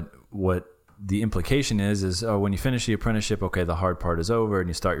 But what the implication is when you finish the apprenticeship, okay, the hard part is over and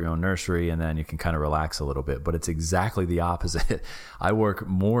you start your own nursery, and then you can kind of relax a little bit. But it's exactly the opposite. I work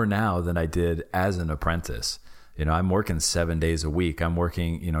more now than I did as an apprentice. I'm working 7 days a week. I'm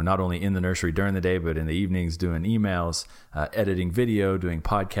working, not only in the nursery during the day, but in the evenings doing emails, editing video, doing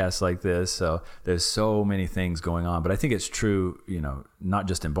podcasts like this. So there's so many things going on. But I think it's true, not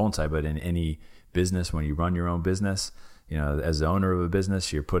just in bonsai, but in any business. When you run your own business, as the owner of a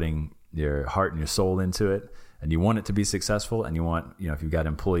business, you're putting your heart and your soul into it, and you want it to be successful, and you want, if you've got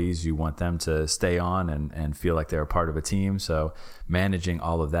employees, you want them to stay on and feel like they're a part of a team. So managing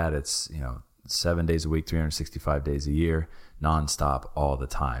all of that, it's, 7 days a week, 365 days a year, nonstop all the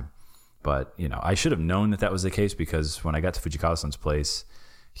time. But, I should have known that was the case, because when I got to Fujikawa-san's place,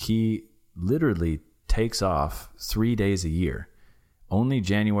 he literally takes off 3 days a year. Only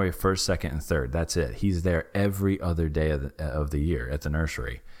January 1st, 2nd, and 3rd. That's it. He's there every other day of the year at the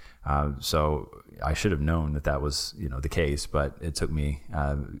nursery. So I should have known that was, the case, but it took me,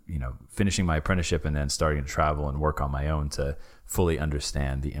 finishing my apprenticeship and then starting to travel and work on my own to fully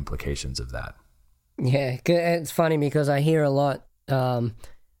understand the implications of that. Yeah, it's funny because I hear a lot, oh,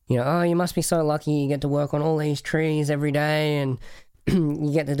 you must be so lucky you get to work on all these trees every day and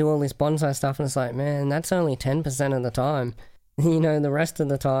you get to do all this bonsai stuff. And it's like, man, that's only 10% of the time. The rest of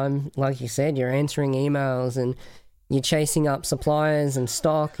the time, like you said, you're answering emails and you're chasing up suppliers and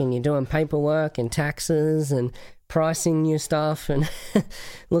stock, and you're doing paperwork and taxes and pricing new stuff and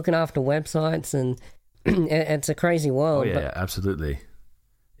looking after websites, and it's a crazy world. Oh, yeah, absolutely.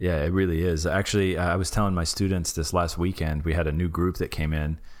 Yeah, it really is. Actually, I was telling my students this last weekend, we had a new group that came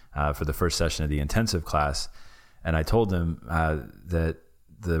in for the first session of the intensive class, and I told them that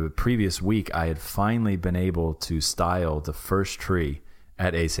the previous week I had finally been able to style the first tree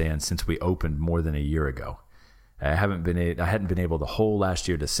at ASEAN since we opened more than a year ago. I hadn't been able the whole last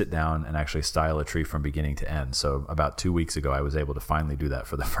year to sit down and actually style a tree from beginning to end. So about 2 weeks ago, I was able to finally do that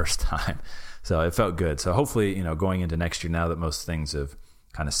for the first time. So it felt good. So hopefully, going into next year, now that most things have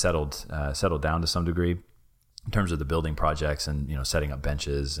kind of settled down to some degree in terms of the building projects and, setting up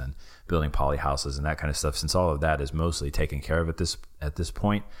benches and building poly houses and that kind of stuff, since all of that is mostly taken care of at this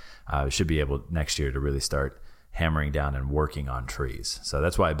point, should be able next year to really start hammering down and working on trees. So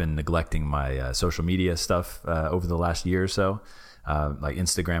that's why I've been neglecting my social media stuff over the last year or so. Like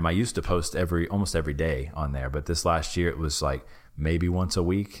Instagram, I used to post almost every day on there, but this last year it was like maybe once a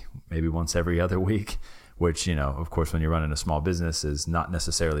week, maybe once every other week, which, of course, when you're running a small business is not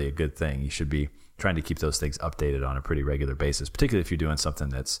necessarily a good thing. You should be trying to keep those things updated on a pretty regular basis, particularly if you're doing something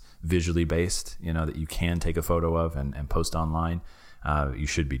that's visually based, that you can take a photo of and post online. You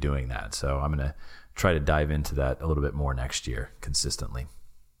should be doing that. So I'm going to try to dive into that a little bit more next year consistently.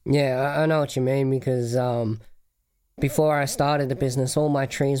 Yeah, I know what you mean, because before I started the business, all my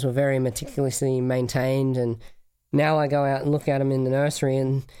trees were very meticulously maintained, and now I go out and look at them in the nursery,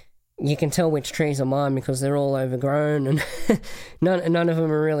 and you can tell which trees are mine because they're all overgrown, and none of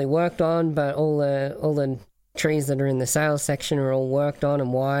them are really worked on, but all the trees that are in the sales section are all worked on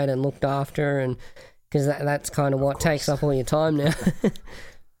and wired and looked after, and because that's kind of what takes up all your time now.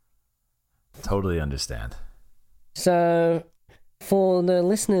 Totally understand. So for the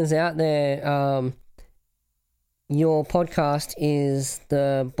listeners out there, your podcast is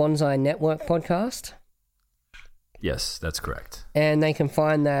the Bonsai Network podcast? Yes, that's correct. And they can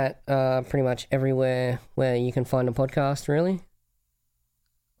find that pretty much everywhere where you can find a podcast, really?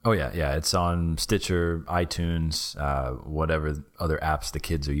 Oh, yeah. It's on Stitcher, iTunes, whatever other apps the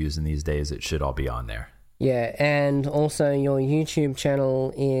kids are using these days. It should all be on there. Yeah, and also your YouTube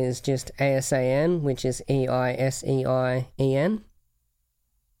channel is just ASEIN, which is EISEIEN.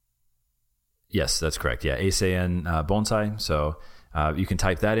 Yes, that's correct. Yeah, ASEIN Bonsai. So you can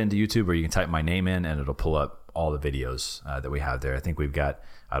type that into YouTube, or you can type my name in and it'll pull up all the videos that we have there. I think we've got,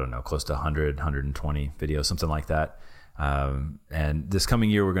 close to 100, 120 videos, something like that. And this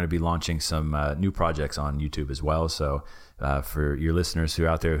coming year, we're going to be launching some new projects on YouTube as well. So for your listeners who are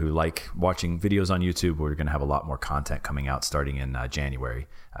out there who like watching videos on YouTube, we're going to have a lot more content coming out starting in January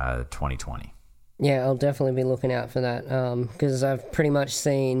 2020. Yeah, I'll definitely be looking out for that, because I've pretty much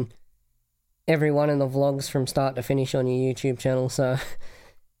seen every one of the vlogs from start to finish on your YouTube channel. So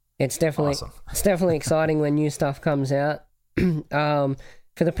it's definitely awesome. It's definitely exciting when new stuff comes out.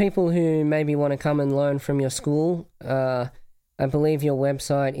 For the people who maybe want to come and learn from your school, I believe your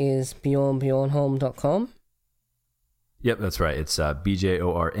website is bjornbjornholm.com. Yep, that's right. It's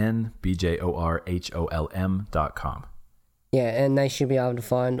BJORNBJORHOLM.com. Yeah, and they should be able to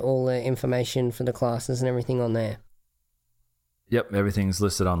find all the information for the classes and everything on there. Yep, everything's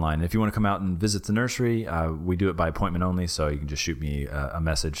listed online. If you want to come out and visit the nursery, we do it by appointment only, so you can just shoot me a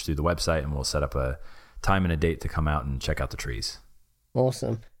message through the website and we'll set up a time and a date to come out and check out the trees.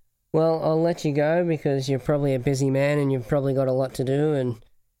 Awesome. Well, I'll let you go because you're probably a busy man and you've probably got a lot to do, and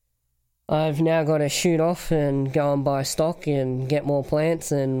I've now got to shoot off and go and buy stock and get more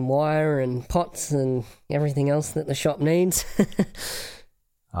plants and wire and pots and everything else that the shop needs.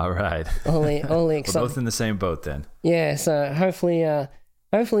 All right. All the We're both in the same boat then. Yeah, so hopefully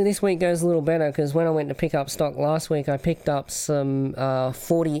Hopefully this week goes a little better, because when I went to pick up stock last week, I picked up some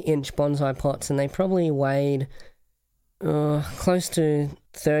 40-inch bonsai pots, and they probably weighed close to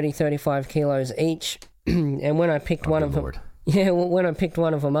 35 kilos each. And when I picked one of them, when I picked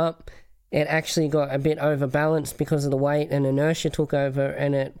one of them up, it actually got a bit overbalanced because of the weight, and inertia took over,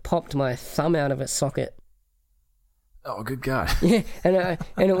 and it popped my thumb out of its socket. Oh, good God! Yeah, and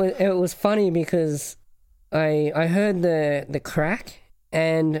it was funny because I heard the crack.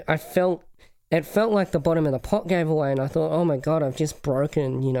 And it felt like the bottom of the pot gave away, and I thought, oh my God, I've just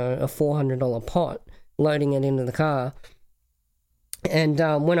broken, a $400 pot, loading it into the car. And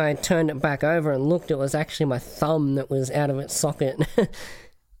when I turned it back over and looked, it was actually my thumb that was out of its socket.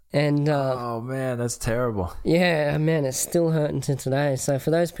 And oh man, that's terrible. Yeah, man, it's still hurting to today. So for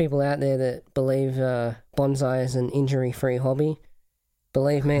those people out there that believe bonsai is an injury-free hobby,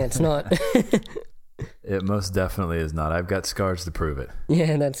 believe me, it's not. It most definitely is not. I've got scars to prove it.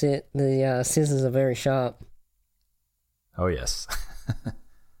 Yeah, that's it. The scissors are very sharp. Oh, yes.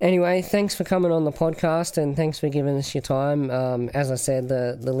 Anyway, thanks for coming on the podcast, and thanks for giving us your time. As I said,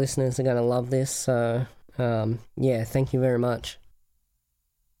 the listeners are going to love this, so yeah, thank you very much.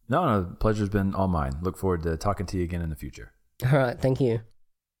 No, the pleasure's been all mine. Look forward to talking to you again in the future. All right, thank you.